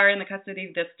who are in the custody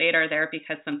of the state are there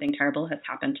because something terrible has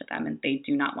happened to them and they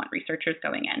do not want researchers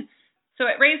going in. So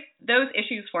it raised those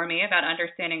issues for me about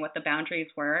understanding what the boundaries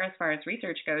were as far as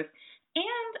research goes,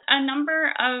 and a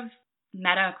number of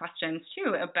meta questions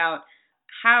too about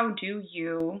how do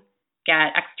you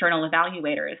get external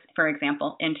evaluators, for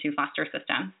example, into foster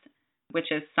systems,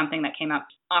 which is something that came up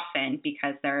often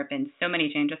because there have been so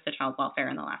many changes to child welfare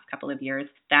in the last couple of years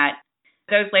that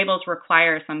those labels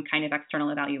require some kind of external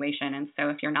evaluation. And so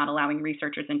if you're not allowing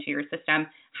researchers into your system,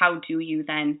 how do you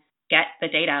then get the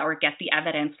data or get the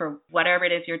evidence for whatever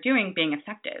it is you're doing being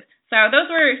effective? So those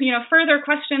were, further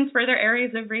questions, further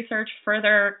areas of research,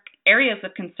 further areas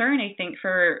of concern, I think,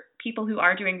 for people who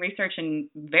are doing research in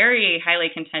very highly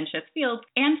contentious fields,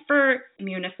 and for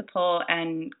municipal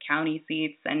and county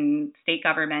seats and state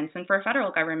governments, and for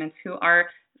federal governments who are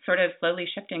sort of slowly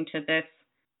shifting to this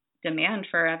demand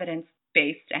for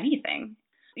evidence-based anything.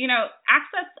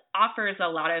 Access offers a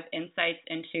lot of insights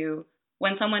into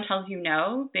when someone tells you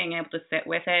no, being able to sit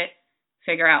with it,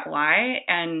 figure out why,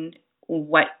 and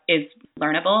what is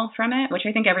learnable from it, which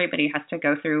I think everybody has to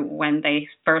go through when they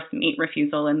first meet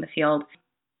refusal in the field,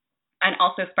 and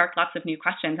also sparked lots of new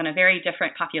questions and a very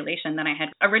different population than I had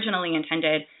originally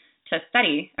intended to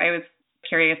study. I was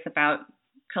curious about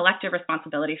collective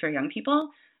responsibility for young people,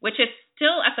 which is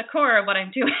still at the core of what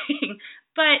I'm doing,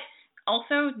 but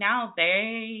also now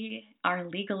they are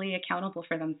legally accountable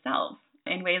for themselves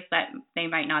in ways that they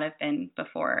might not have been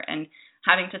before. And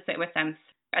having to sit with them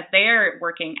as they are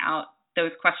working out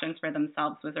those questions for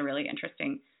themselves was a really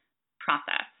interesting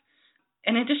process.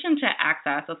 In addition to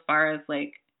access, as far as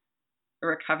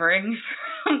recovering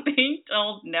from being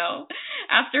told no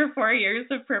after 4 years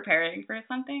of preparing for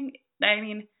something, I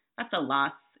mean, that's a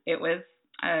loss. It was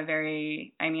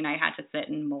I had to sit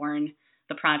and mourn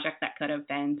the project that could have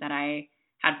been, that I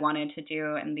had wanted to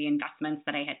do, and the investments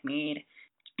that I had made.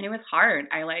 And it was hard.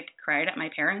 I cried at my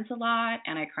parents a lot,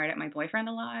 and I cried at my boyfriend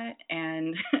a lot.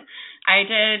 And I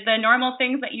did the normal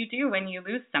things that you do when you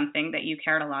lose something that you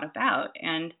cared a lot about.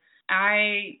 And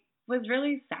I was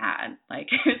really sad. I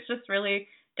was just really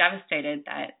devastated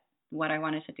that what I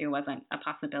wanted to do wasn't a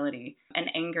possibility, and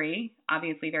angry,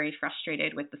 obviously very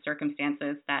frustrated with the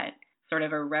circumstances that sort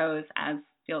of arose as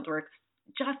Fieldworks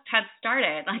just had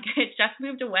started. I had just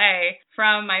moved away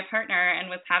from my partner and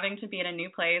was having to be in a new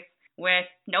place with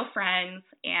no friends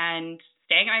and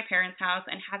staying at my parents' house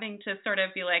and having to sort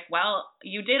of be like, well,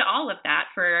 you did all of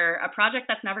that for a project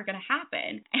that's never going to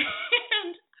happen.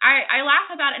 And I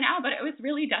laugh about it now, but it was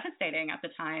really devastating at the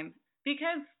time,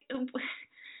 because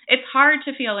it's hard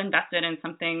to feel invested in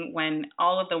something when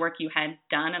all of the work you had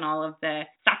done and all of the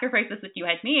sacrifices that you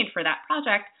had made for that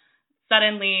project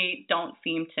suddenly don't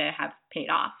seem to have paid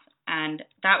off. And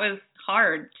that was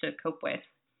hard to cope with.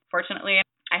 Fortunately,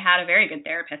 I had a very good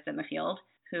therapist in the field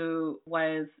who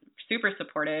was super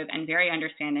supportive and very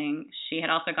understanding. She had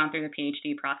also gone through the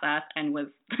PhD process and was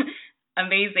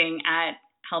amazing at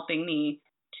helping me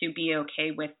to be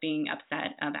okay with being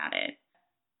upset about it.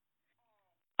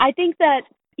 I think that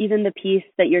even the piece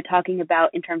that you're talking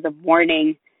about in terms of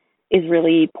mourning is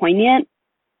really poignant.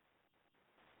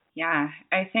 Yeah,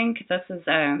 I think this is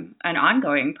an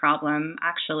ongoing problem,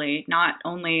 actually, not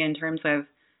only in terms of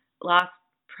lost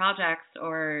projects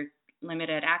or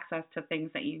limited access to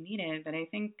things that you needed, but I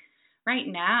think right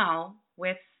now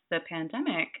with the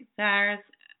pandemic, there's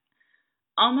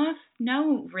almost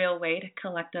no real way to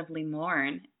collectively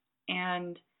mourn.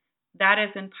 And that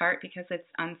is in part because it's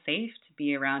unsafe to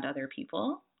be around other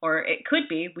people, or it could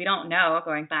be, we don't know,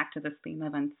 going back to this theme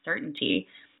of uncertainty.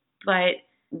 But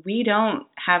we don't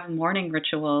have mourning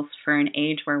rituals for an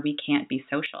age where we can't be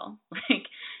social.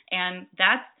 And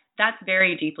that's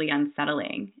very deeply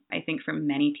unsettling, I think, for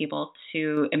many people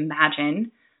to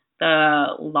imagine the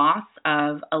loss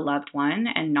of a loved one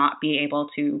and not be able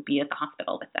to be at the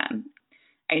hospital with them.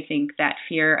 I think that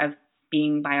fear of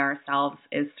being by ourselves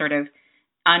is sort of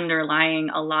underlying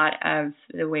a lot of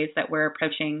the ways that we're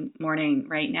approaching mourning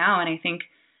right now. And I think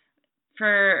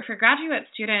for graduate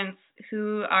students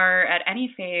who are at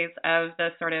any phase of the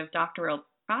sort of doctoral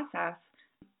process,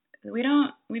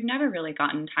 we've never really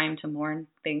gotten time to mourn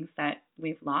things that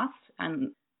we've lost.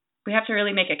 And we have to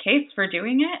really make a case for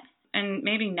doing it. And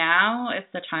maybe now is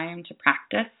the time to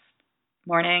practice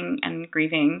mourning and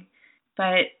grieving.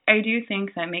 But I do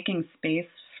think that making space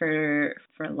for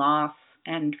loss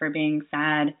and for being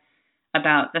sad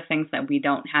about the things that we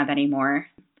don't have anymore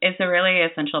is a really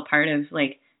essential part of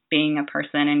being a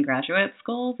person in graduate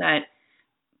school. But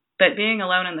being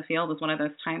alone in the field is one of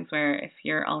those times where if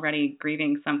you're already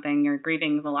grieving something, you're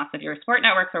grieving the loss of your support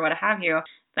networks or what have you,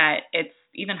 that it's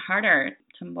even harder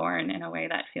to mourn in a way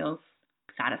that feels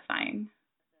satisfying.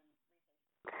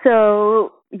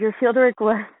 So your fieldwork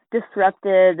was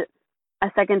disrupted a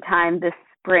second time this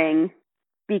spring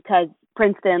because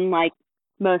Princeton, like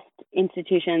most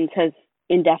institutions, has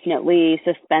indefinitely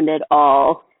suspended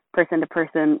all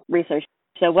person-to-person research.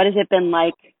 So what has it been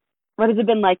like? What has it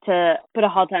been like to put a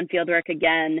halt on fieldwork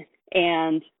again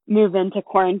and move into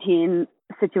quarantine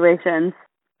situations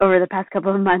over the past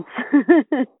couple of months?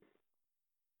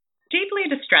 Deeply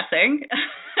distressing.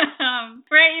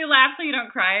 Right? You laugh so you don't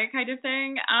cry kind of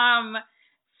thing.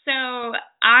 So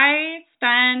I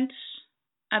spent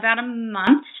about a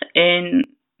month in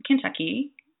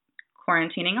Kentucky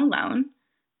quarantining alone,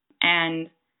 and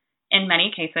in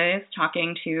many cases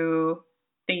talking to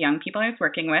the young people I was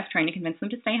working with, trying to convince them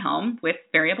to stay home with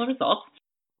variable results.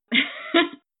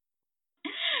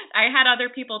 I had other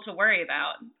people to worry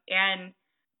about. And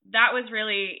that was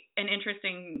really an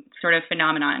interesting sort of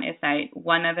phenomenon, is that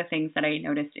one of the things that I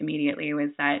noticed immediately was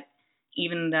that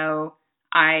even though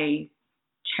I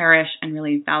cherish and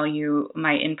really value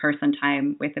my in-person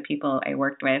time with the people I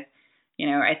worked with,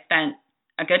 I spent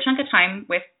a good chunk of time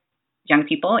with young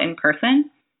people in person,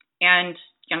 and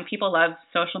young people love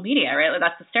social media, right?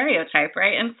 That's the stereotype,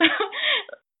 right? And so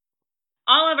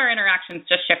all of our interactions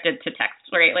just shifted to text,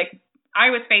 right?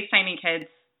 I was FaceTiming kids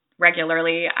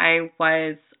regularly. I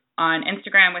was on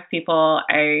Instagram with people.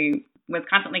 I was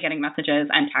constantly getting messages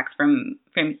and texts from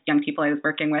young people I was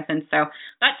working with. And so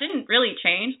that didn't really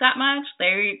change that much.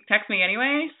 They text me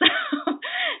anyway. So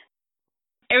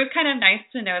it was kind of nice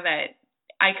to know that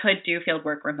I could do field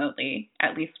work remotely,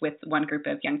 at least with one group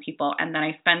of young people. And then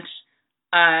I spent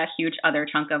a huge other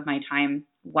chunk of my time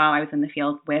while I was in the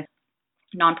field with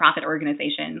nonprofit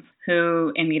organizations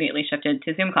who immediately shifted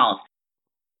to Zoom calls.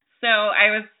 So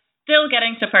I was still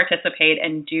getting to participate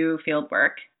and do field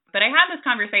work. But I had this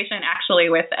conversation actually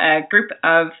with a group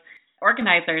of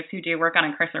organizers who do work on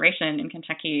incarceration in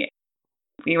Kentucky.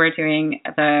 We were doing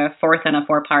the fourth in a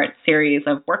 4-part series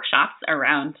of workshops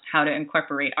around how to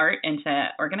incorporate art into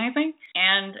organizing.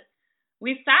 And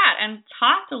we sat and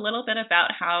talked a little bit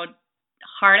about how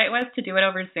hard it was to do it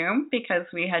over Zoom because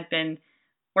we had been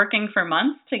working for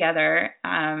months together,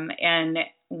 and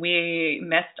we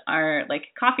missed our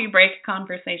coffee break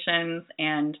conversations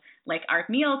and our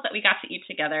meals that we got to eat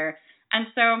together. And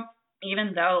so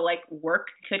even though work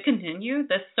could continue,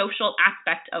 the social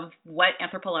aspect of what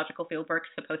anthropological fieldwork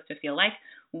is supposed to feel like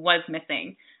was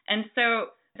missing. And so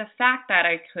the fact that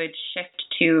I could shift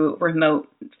to remote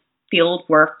field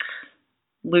work,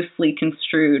 loosely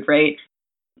construed, right,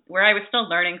 where I was still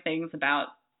learning things about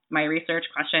my research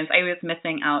questions, I was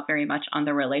missing out very much on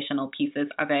the relational pieces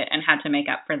of it and had to make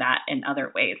up for that in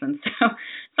other ways. And so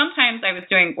sometimes I was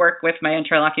doing work with my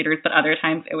interlocutors, but other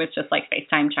times it was just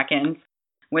FaceTime check-ins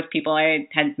with people I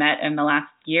had met in the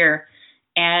last year.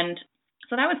 And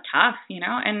so that was tough,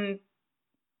 and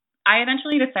I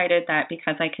eventually decided that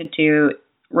because I could do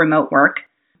remote work,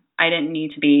 I didn't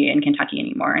need to be in Kentucky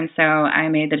anymore. And so I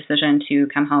made the decision to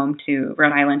come home to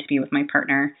Rhode Island to be with my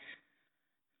partner.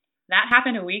 That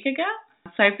happened a week ago.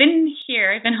 So I've been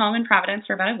here. I've been home in Providence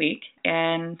for about a week,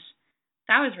 and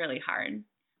that was really hard.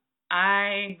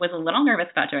 I was a little nervous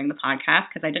about doing the podcast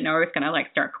because I didn't know I was going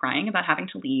to start crying about having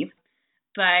to leave.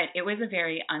 But it was a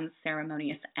very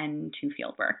unceremonious end to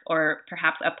fieldwork, or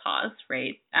perhaps a pause,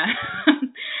 right?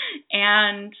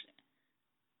 And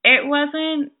it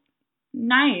wasn't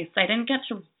nice. I didn't get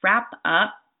to wrap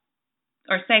up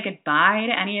or say goodbye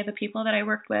to any of the people that I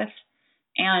worked with.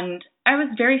 And I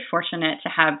was very fortunate to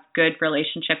have good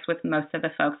relationships with most of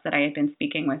the folks that I had been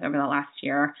speaking with over the last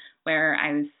year, where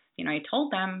I was, I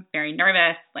told them very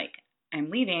nervous, I'm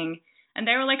leaving. And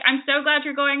they were like, I'm so glad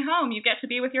you're going home. You get to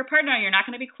be with your partner. You're not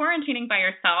going to be quarantining by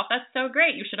yourself. That's so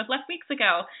great. You should have left weeks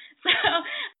ago. So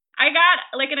I got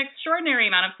an extraordinary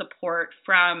amount of support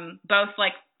from both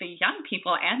the young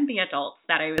people and the adults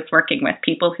that I was working with,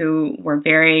 people who were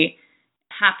very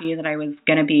happy that I was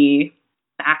going to be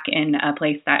back in a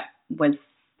place that was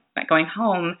going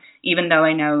home, even though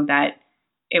I know that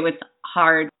it was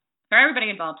hard for everybody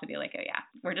involved to be like, oh yeah,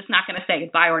 we're just not going to say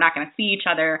goodbye. We're not going to see each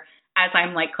other as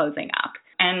I'm closing up.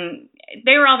 And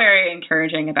they were all very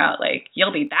encouraging about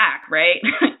you'll be back, right?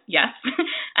 Yes.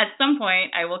 At some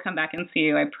point I will come back and see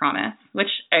you, I promise, which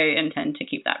I intend to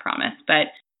keep that promise. But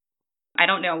I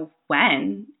don't know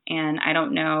when, and I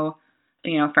don't know,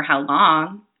 for how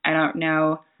long. I don't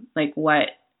know what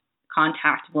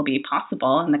contact will be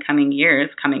possible in the coming years,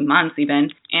 coming months even.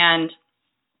 And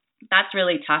that's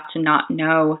really tough to not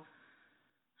know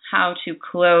how to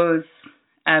close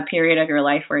a period of your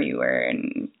life where you were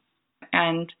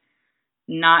and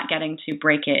not getting to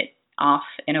break it off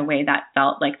in a way that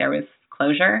felt like there was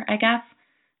closure, I guess.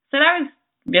 So that was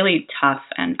really tough.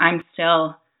 And I'm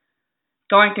still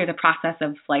going through the process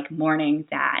of mourning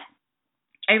that.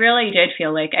 I really did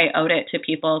feel like I owed it to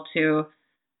people to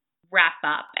wrap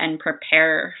up and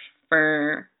prepare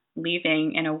for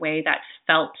leaving in a way that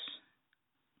felt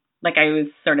like I was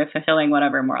sort of fulfilling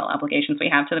whatever moral obligations we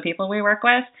have to the people we work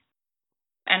with.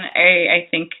 And I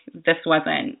think this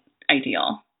wasn't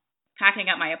ideal. Packing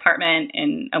up my apartment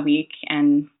in a week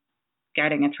and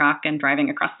getting a truck and driving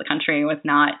across the country was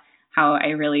not how I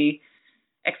really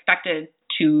expected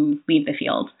to leave the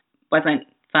field. Wasn't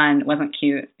fun, wasn't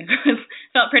cute. It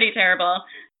felt pretty terrible.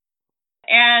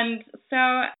 And so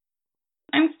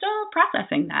I'm still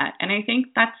processing that. And I think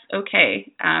that's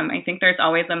okay. I think there's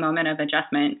always a moment of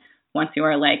adjustment once you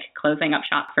are closing up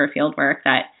shop for field work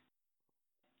that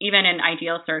even in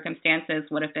ideal circumstances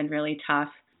would have been really tough.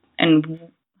 And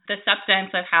the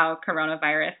substance of how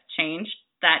coronavirus changed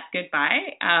that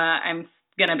goodbye, I'm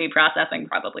going to be processing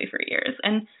probably for years.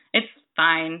 And it's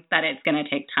fine that it's going to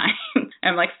take time.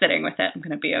 I'm sitting with it. I'm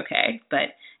going to be okay.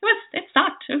 But it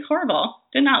sucked. It was horrible.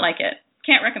 Did not like it.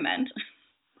 Can't recommend.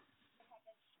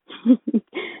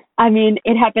 I mean,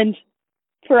 it happened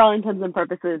for all intents and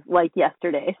purposes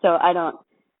yesterday. So I don't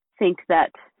think that,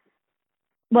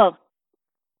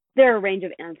 there are a range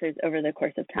of answers over the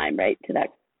course of time, right, to that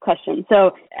question.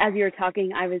 So as you were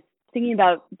talking, I was thinking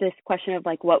about this question of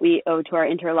what we owe to our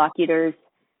interlocutors.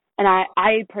 And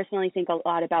I personally think a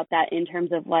lot about that in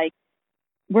terms of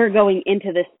we're going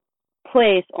into this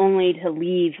place only to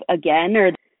leave again,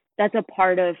 or that's a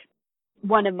part of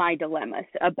one of my dilemmas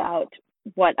about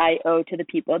what I owe to the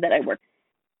people that I work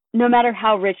with. No matter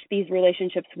how rich these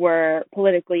relationships were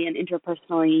politically and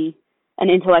interpersonally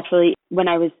and intellectually, when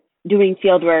I was doing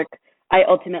field work, I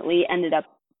ultimately ended up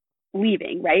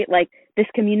leaving, right? Like this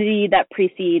community that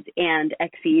precedes and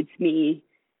exceeds me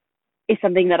is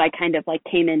something that I kind of like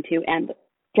came into and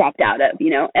dropped out of,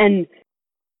 and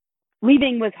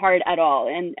leaving was hard at all.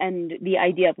 And the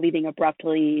idea of leaving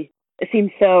abruptly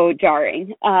seems so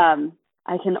jarring.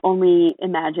 I can only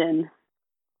imagine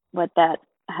what that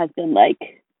has been like.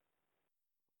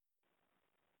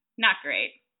 Not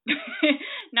great.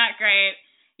 Not great.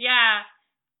 Yeah.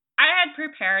 I had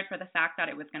prepared for the fact that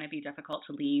it was going to be difficult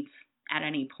to leave at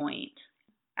any point.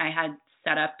 I had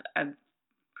set up a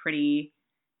pretty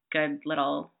good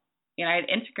little, I had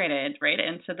integrated right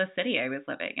into the city I was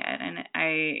living in. And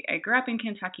I grew up in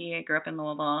Kentucky. I grew up in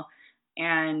Louisville.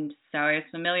 And so I was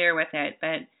familiar with it.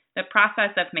 But the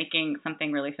process of making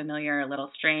something really familiar a little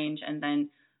strange and then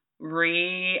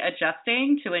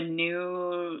readjusting to a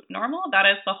new normal, that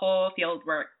is the whole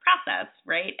fieldwork process,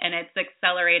 right? And it's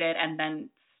accelerated and then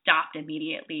stopped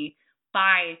immediately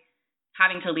by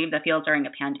having to leave the field during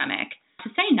a pandemic. To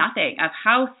say nothing of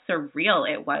how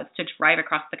surreal it was to drive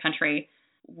across the country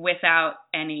without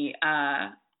any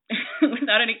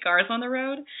without any cars on the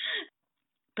road.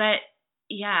 But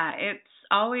yeah, it's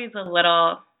always a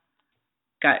little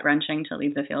gut-wrenching to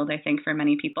leave the field, I think, for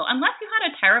many people, unless you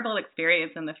had a terrible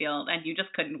experience in the field and you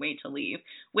just couldn't wait to leave,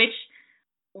 which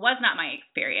was not my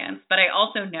experience. But I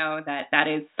also know that that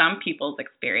is some people's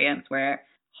experience where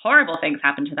horrible things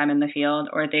happen to them in the field,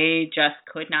 or they just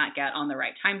could not get on the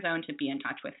right time zone to be in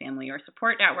touch with family or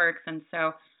support networks. And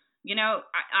so,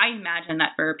 I imagine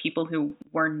that for people who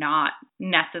were not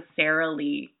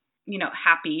necessarily,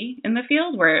 happy in the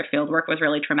field, where field work was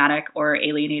really traumatic or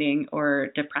alienating or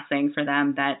depressing for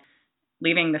them, that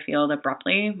leaving the field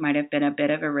abruptly might have been a bit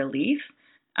of a relief.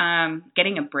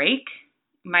 Getting a break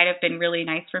might have been really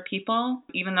nice for people,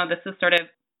 even though this is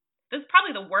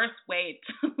probably the worst way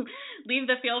to leave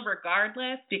the field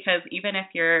regardless, because even if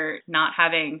you're not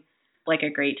having like a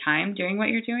great time doing what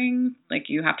you're doing, like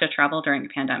you have to travel during a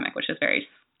pandemic, which is very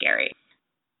scary.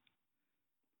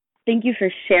 Thank you for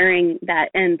sharing that.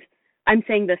 And I'm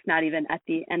saying this not even at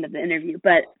the end of the interview,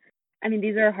 but I mean,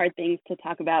 these are hard things to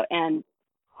talk about and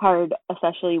hard,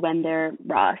 especially when they're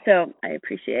raw. So I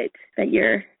appreciate that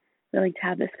you're willing to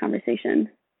have this conversation.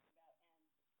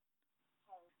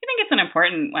 I think it's an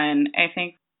important one. I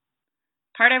think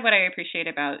part of what I appreciate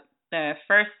about the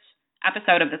first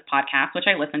episode of this podcast, which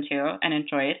I listened to and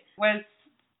enjoyed, was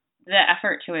the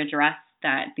effort to address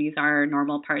that these are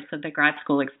normal parts of the grad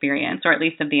school experience, or at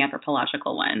least of the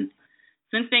anthropological one.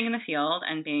 Since being in the field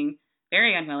and being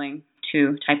very unwilling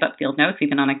to type up field notes,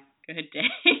 even on a good day,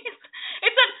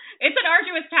 it's an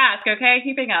arduous task, okay?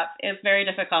 Keeping up is very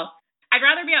difficult. I'd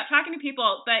rather be out talking to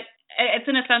people, but it's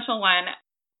an essential one.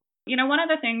 One of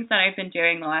the things that I've been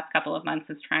doing the last couple of months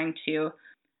is trying to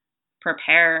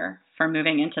prepare for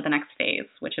moving into the next phase,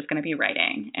 which is going to be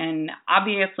writing. And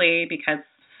obviously, because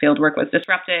fieldwork was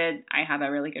disrupted, I have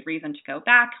a really good reason to go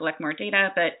back, collect more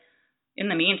data. But in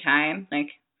the meantime, I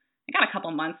got a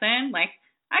couple months in,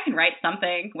 I can write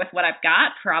something with what I've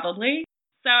got, probably.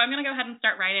 So I'm going to go ahead and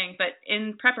start writing. But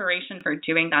in preparation for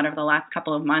doing that over the last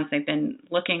couple of months, I've been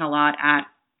looking a lot at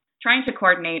trying to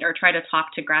coordinate or try to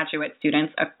talk to graduate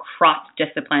students across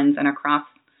disciplines and across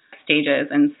stages.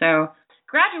 And so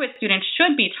graduate students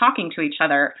should be talking to each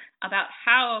other about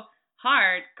how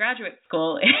hard graduate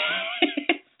school is.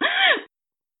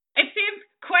 It seems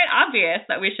quite obvious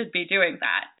that we should be doing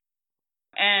that.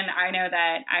 And I know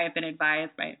that I have been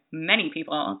advised by many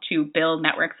people to build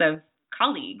networks of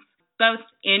colleagues, both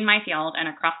in my field and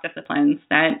across disciplines,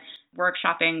 that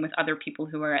workshopping with other people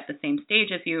who are at the same stage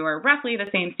as you, or roughly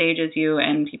the same stage as you,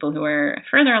 and people who are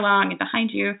further along and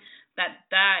behind you,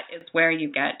 that is where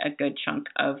you get a good chunk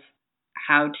of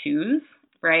how-tos,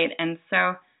 right? And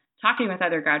so talking with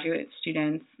other graduate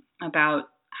students about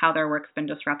how their work's been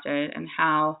disrupted and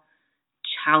how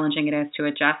challenging it is to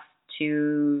adjust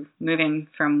to moving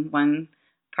from one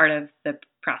part of the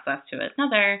process to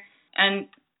another, and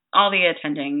all the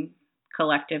attending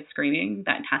collective screaming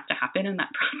that has to happen in that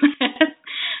process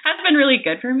has been really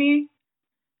good for me.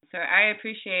 So I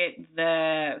appreciate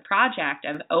the project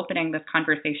of opening this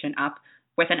conversation up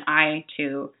with an eye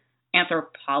to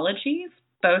anthropologies,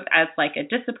 both as a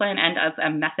discipline and as a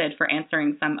method for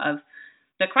answering some of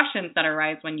the questions that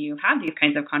arise when you have these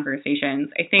kinds of conversations.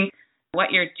 I think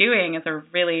what you're doing is a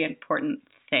really important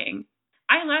thing.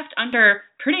 I left under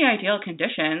pretty ideal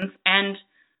conditions, and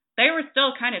they were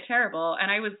still kind of terrible. And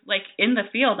I was in the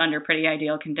field under pretty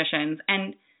ideal conditions,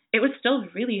 and it was still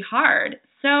really hard.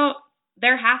 So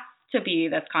there has to be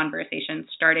this conversation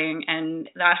starting, and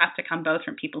that has to come both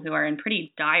from people who are in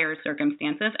pretty dire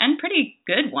circumstances and pretty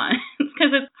good ones,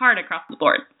 because it's hard across the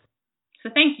board. So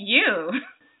thank you.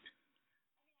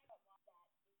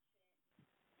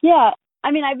 Yeah,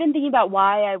 I mean, I've been thinking about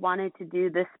why I wanted to do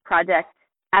this project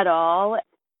at all,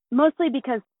 mostly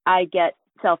because I get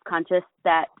self-conscious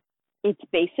that it's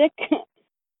basic.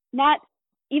 Not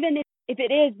even if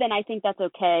it is, then I think that's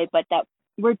okay, but that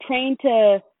we're trained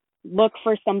to look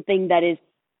for something that is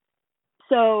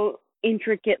so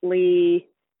intricately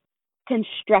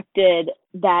constructed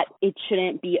that it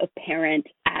shouldn't be apparent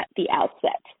at the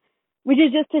outset. Which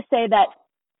is just to say that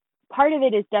part of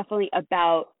it is definitely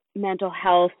about mental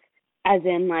health, as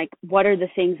in, like, what are the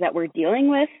things that we're dealing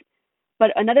with?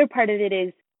 But another part of it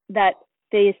is that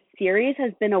this series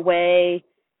has been a way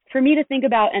for me to think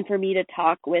about and for me to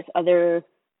talk with other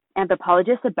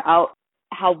anthropologists about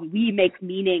how we make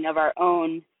meaning of our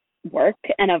own work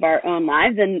and of our own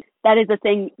lives. And that is a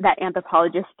thing that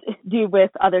anthropologists do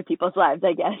with other people's lives,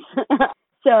 I guess.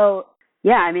 So,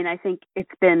 yeah, I mean, I think it's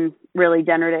been really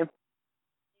generative.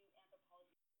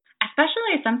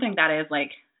 Especially something that is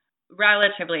like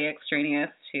relatively extraneous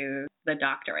to the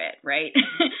doctorate, right?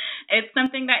 It's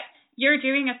something that you're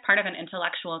doing as part of an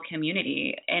intellectual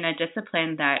community in a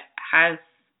discipline that has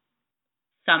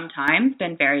sometimes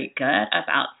been very good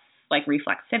about like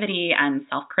reflexivity and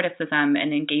self-criticism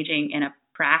and engaging in a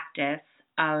practice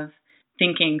of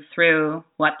thinking through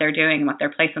what they're doing and what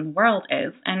their place in the world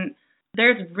is. And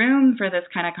there's room for this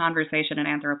kind of conversation in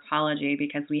anthropology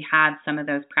because we had some of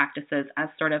those practices as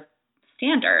sort of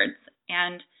standards.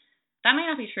 And that might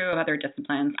not be true of other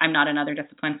disciplines. I'm not in other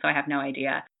disciplines, so I have no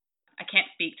idea. I can't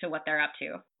speak to what they're up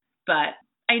to. But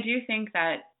I do think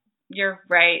that you're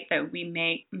right that we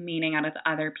make meaning out of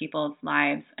other people's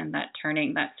lives, and that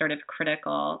turning that sort of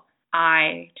critical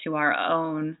eye to our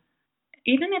own,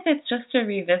 even if it's just to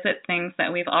revisit things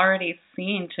that we've already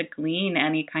seen, to glean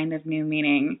any kind of new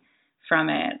meaning from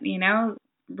it. You know,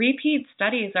 repeat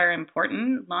studies are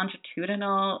important.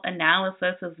 Longitudinal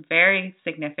analysis is very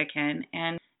significant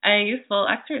and a useful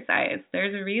exercise.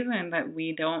 There's a reason that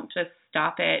we don't just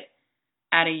stop it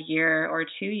at a year or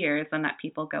 2 years and that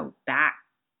people go back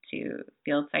to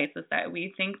field sites, is that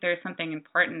we think there's something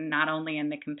important not only in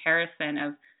the comparison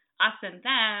of us and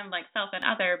them, like self and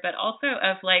other, but also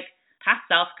of like past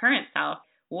self, current self.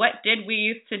 What did we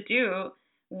used to do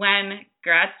when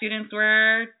grad students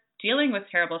were dealing with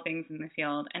terrible things in the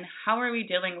field, and how are we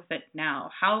dealing with it now?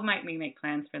 How might we make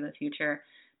plans for the future?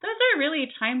 Those are really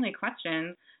timely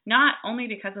questions, not only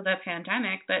because of the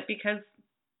pandemic, but because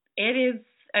it is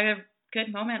a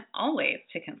good moment always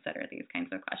to consider these kinds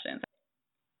of questions.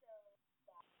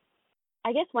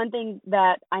 I guess one thing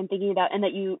that I'm thinking about and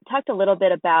that you talked a little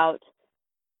bit about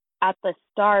at the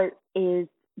start is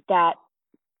that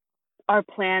our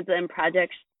plans and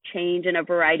projects change in a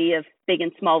variety of big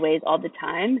and small ways all the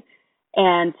time.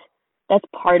 And that's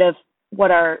part of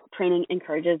what our training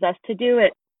encourages us to do,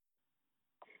 it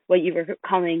what you were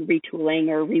calling retooling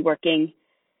or reworking.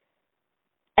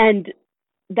 And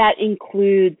that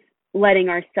includes letting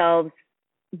ourselves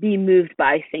be moved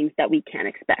by things that we can't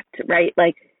expect, right?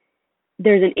 Like,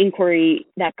 there's an inquiry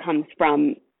that comes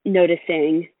from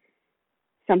noticing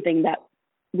something that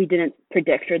we didn't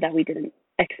predict or that we didn't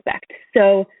expect.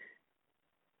 So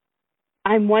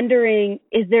I'm wondering,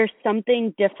 is there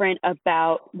something different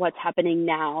about what's happening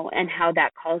now and how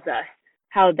that calls us,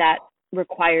 how that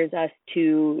requires us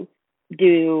to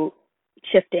do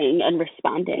shifting and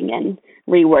responding and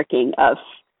reworking of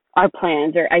our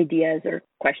plans or ideas or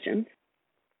questions?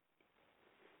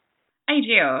 I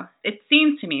do. It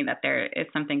seems to me that there is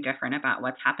something different about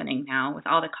what's happening now, with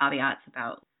all the caveats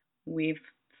about we've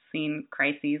seen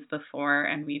crises before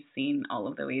and we've seen all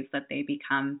of the ways that they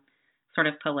become sort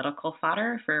of political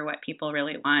fodder for what people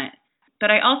really want.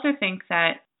 But I also think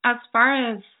that as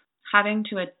far as having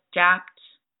to adapt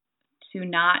to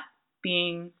not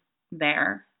being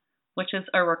there, which is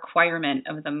a requirement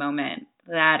of the moment,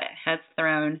 that has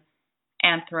thrown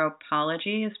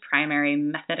anthropology's primary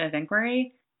method of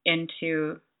inquiry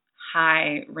into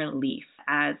high relief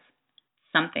as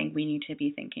something we need to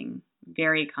be thinking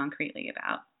very concretely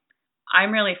about.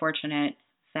 I'm really fortunate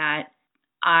that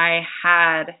I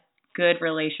had good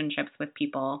relationships with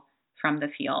people from the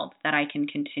field that I can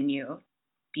continue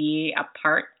be a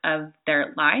part of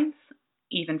their lives,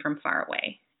 even from far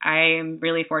away. I'm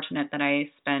really fortunate that I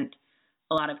spent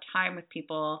a lot of time with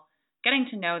people, getting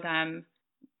to know them,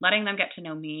 letting them get to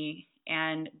know me,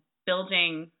 and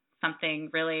building something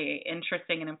really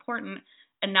interesting and important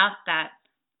enough that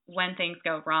when things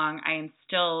go wrong, I am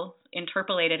still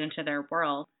interpolated into their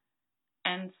world.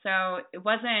 And so it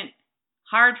wasn't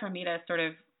hard for me to sort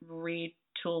of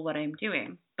retool what I'm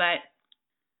doing. But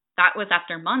that was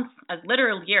after months, a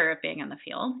literal year of being in the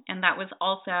field. And that was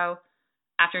also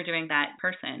after doing that in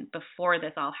person before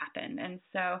this all happened. And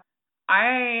so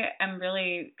I am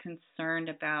really concerned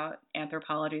about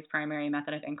anthropology's primary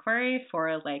method of inquiry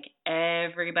for like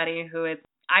everybody who is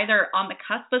either on the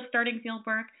cusp of starting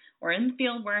fieldwork or in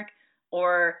fieldwork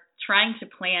or trying to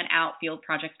plan out field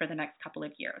projects for the next couple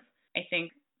of years. I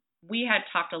think we had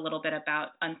talked a little bit about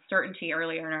uncertainty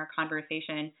earlier in our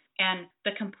conversation and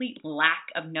the complete lack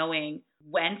of knowing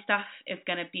when stuff is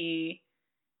going to be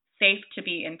safe to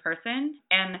be in person.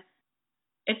 And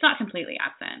it's not completely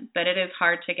absent, but it is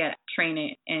hard to get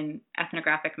training in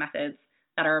ethnographic methods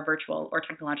that are virtual or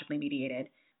technologically mediated.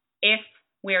 If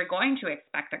we're going to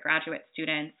expect that graduate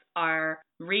students are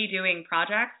redoing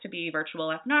projects to be virtual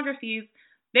ethnographies,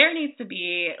 there needs to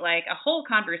be like a whole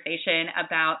conversation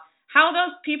about how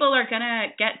those people are going to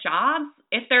get jobs.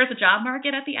 If there's a job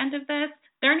market at the end of this,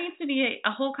 there needs to be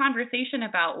a whole conversation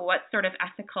about what sort of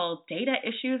ethical data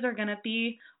issues are going to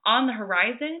be on the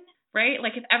horizon, right?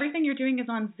 Like if everything you're doing is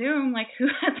on Zoom, like who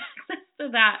has access to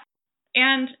that?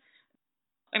 And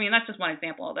I mean, that's just one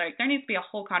example. Like there needs to be a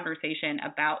whole conversation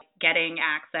about getting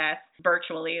access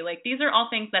virtually. Like these are all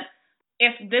things that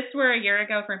if this were a year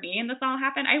ago for me and this all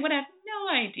happened, I would have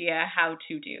no idea how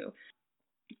to do.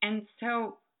 And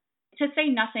so to say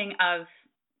nothing of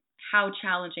how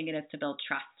challenging it is to build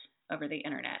trust over the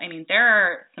internet. I mean, there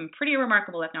are some pretty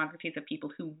remarkable ethnographies of people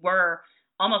who were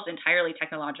almost entirely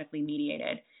technologically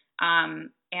mediated.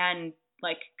 And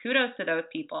like kudos to those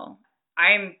people.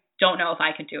 I don't know if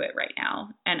I could do it right now.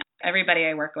 And everybody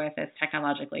I work with is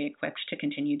technologically equipped to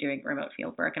continue doing remote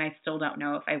field work. And I still don't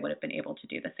know if I would have been able to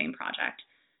do the same project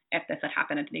if this had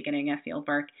happened at the beginning of field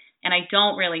work. And I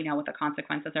don't really know what the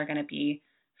consequences are going to be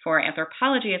for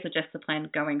anthropology as a discipline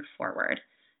going forward.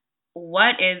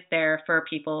 What is there for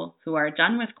people who are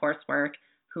done with coursework,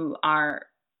 who are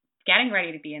getting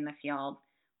ready to be in the field?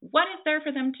 What is there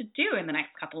for them to do in the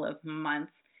next couple of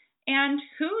months? And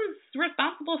who's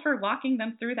responsible for walking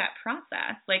them through that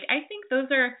process? Like, I think those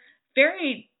are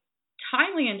very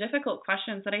timely and difficult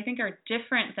questions that I think are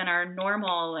different than our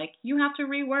normal, like, you have to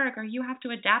rework or you have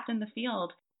to adapt in the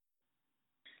field.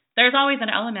 There's always an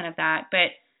element of that,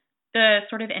 but the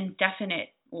sort of indefinite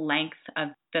length of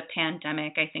the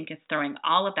pandemic, I think, is throwing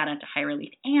all of that into high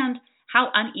relief and how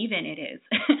uneven it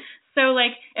is. So,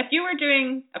 like, if you were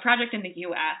doing a project in the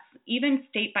U.S., even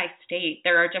state by state,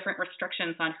 there are different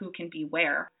restrictions on who can be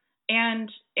where. And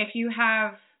if you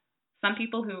have some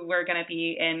people who were going to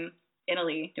be in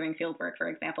Italy doing field work, for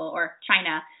example, or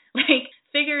China, like,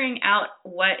 figuring out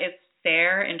what is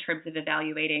fair in terms of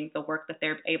evaluating the work that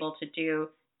they're able to do,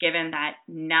 given that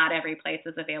not every place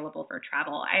is available for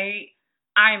travel,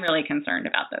 I'm really concerned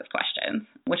about those questions,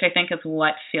 which I think is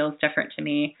what feels different to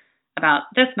me about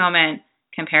this moment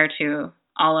compared to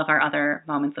all of our other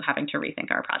moments of having to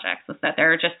rethink our projects, is that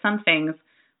there are just some things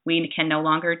we can no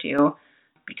longer do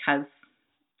because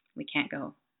we can't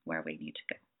go where we need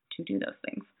to go to do those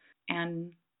things.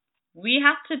 And we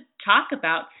have to talk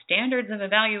about standards of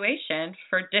evaluation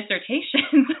for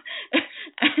dissertations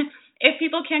if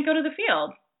people can't go to the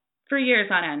field for years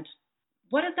on end.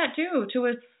 What does that do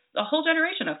to a whole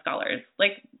generation of scholars?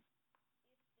 Like,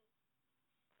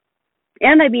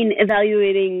 and I mean,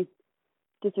 evaluating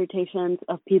dissertations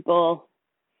of people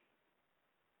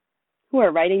who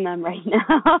are writing them right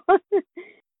now.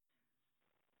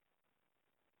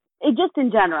 It just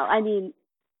in general, I mean,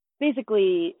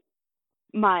 basically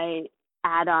my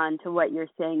add-on to what you're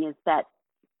saying is that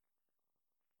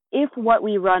if what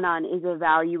we run on is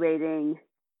evaluating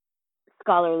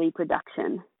scholarly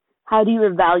production, how do you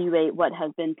evaluate what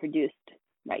has been produced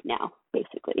right now,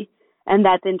 basically? And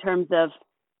that's in terms of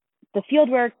the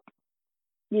fieldwork,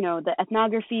 you know, the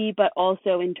ethnography, but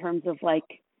also in terms of, like,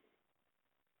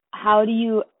 how do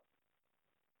you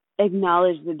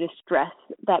acknowledge the distress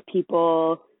that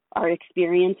people are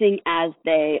experiencing as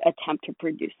they attempt to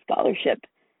produce scholarship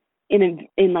in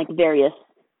like various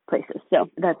places? So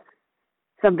that's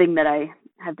something that I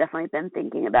have definitely been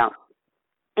thinking about.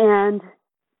 And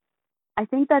I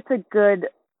think that's a good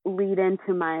lead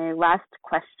into my last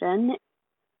question.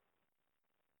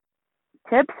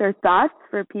 Tips or thoughts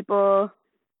for people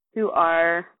who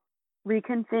are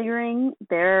reconfiguring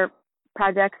their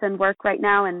projects and work right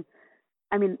now? And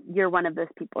I mean, you're one of those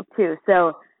people too.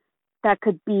 So that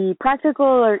could be practical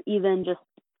or even just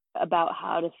about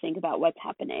how to think about what's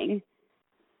happening.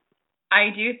 I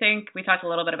do think we talked a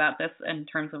little bit about this in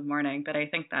terms of mourning, but I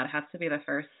think that has to be the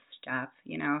first step.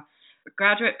 You know,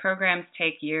 graduate programs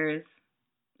take years,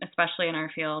 especially in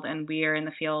our field, and we are in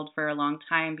the field for a long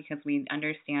time because we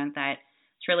understand that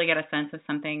to really get a sense of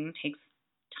something takes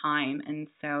time. And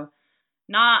so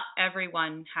not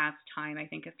everyone has time. I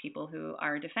think of people who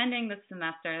are defending this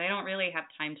semester, they don't really have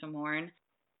time to mourn.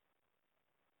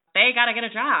 they got to get a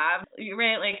job,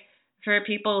 right? Like for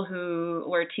people who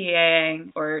were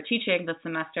TAing or teaching this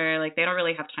semester, like they don't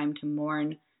really have time to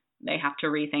mourn. They have to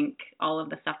rethink all of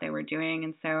the stuff they were doing.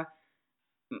 And so,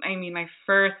 I mean, my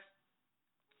first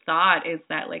thought is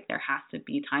that like there has to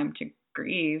be time to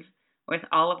grieve, with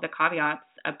all of the caveats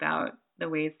about the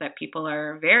ways that people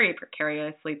are very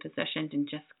precariously positioned and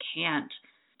just can't.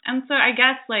 And so I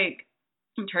guess like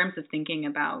in terms of thinking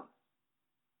about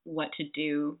what to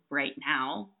do right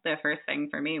now, the first thing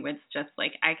for me was just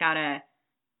like I gotta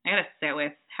sit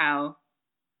with how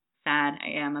sad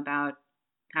I am about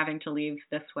having to leave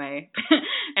this way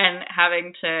and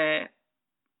having to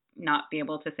not be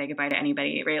able to say goodbye to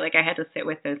anybody, right? Like I had to sit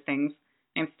with those things.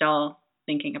 I'm still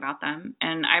thinking about them,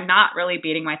 and I'm not really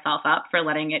beating myself up for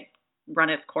letting it run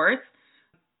its course,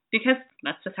 because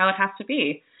that's just how it has to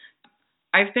be.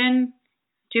 I've been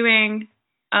doing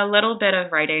a little bit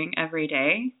of writing every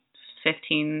day,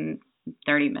 15,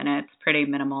 30 minutes, pretty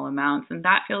minimal amounts, and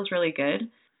that feels really good.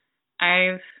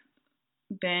 I've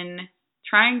been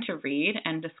trying to read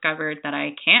and discovered that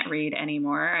I can't read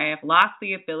anymore. I have lost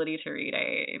the ability to read.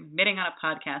 I'm admitting on a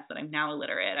podcast that I'm now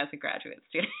illiterate as a graduate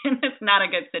student. It's not a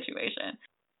good situation.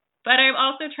 But I'm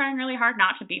also trying really hard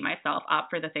not to beat myself up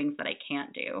for the things that I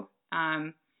can't do.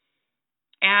 And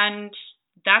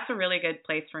that's a really good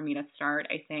place for me to start,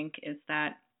 I think, is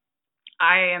that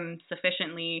I am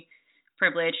sufficiently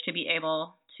privileged to be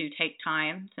able to take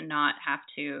time to not have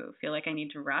to feel like I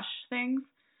need to rush things.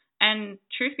 And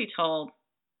truth be told,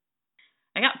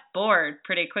 I got bored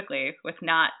pretty quickly with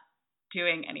not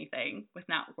doing anything, with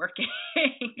not working.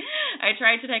 I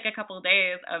tried to take a couple of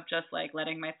days of just like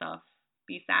letting myself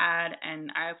be sad,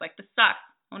 and I was like, this sucks.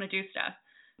 I want to do stuff.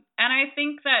 And I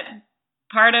think that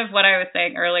part of what I was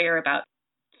saying earlier about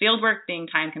fieldwork being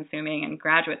time consuming and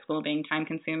graduate school being time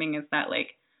consuming is that like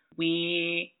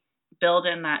we build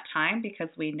in that time because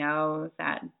we know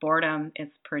that boredom is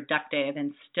productive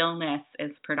and stillness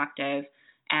is productive,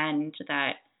 and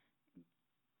that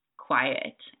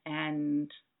quiet and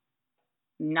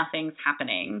nothing's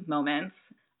happening moments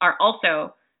are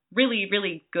also really,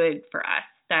 really good for us,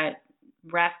 that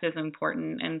rest is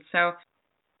important. And so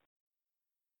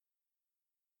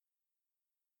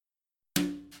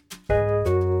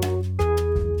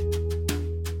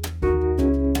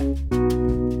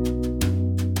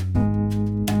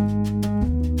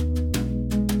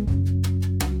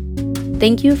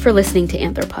thank you for listening to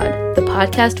Anthropod, the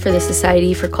podcast for the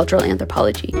Society for Cultural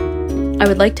Anthropology. I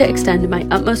would like to extend my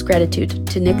utmost gratitude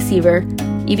to Nick Seaver,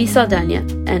 Evie Saldana,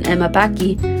 and Emma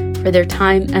Bacchi for their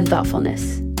time and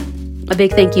thoughtfulness. A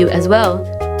big thank you as well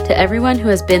to everyone who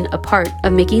has been a part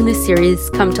of making this series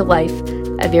come to life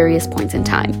at various points in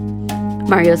time.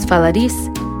 Marios Falaris,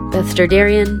 Beth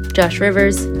Sterdarian, Josh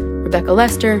Rivers, Rebecca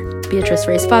Lester, Beatrice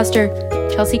Reyes-Foster,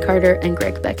 Chelsea Carter, and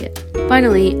Greg Beckett.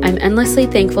 Finally, I'm endlessly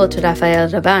thankful to Rafael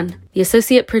Raban, the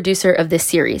associate producer of this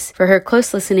series, for her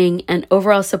close listening and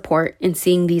overall support in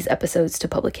seeing these episodes to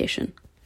publication.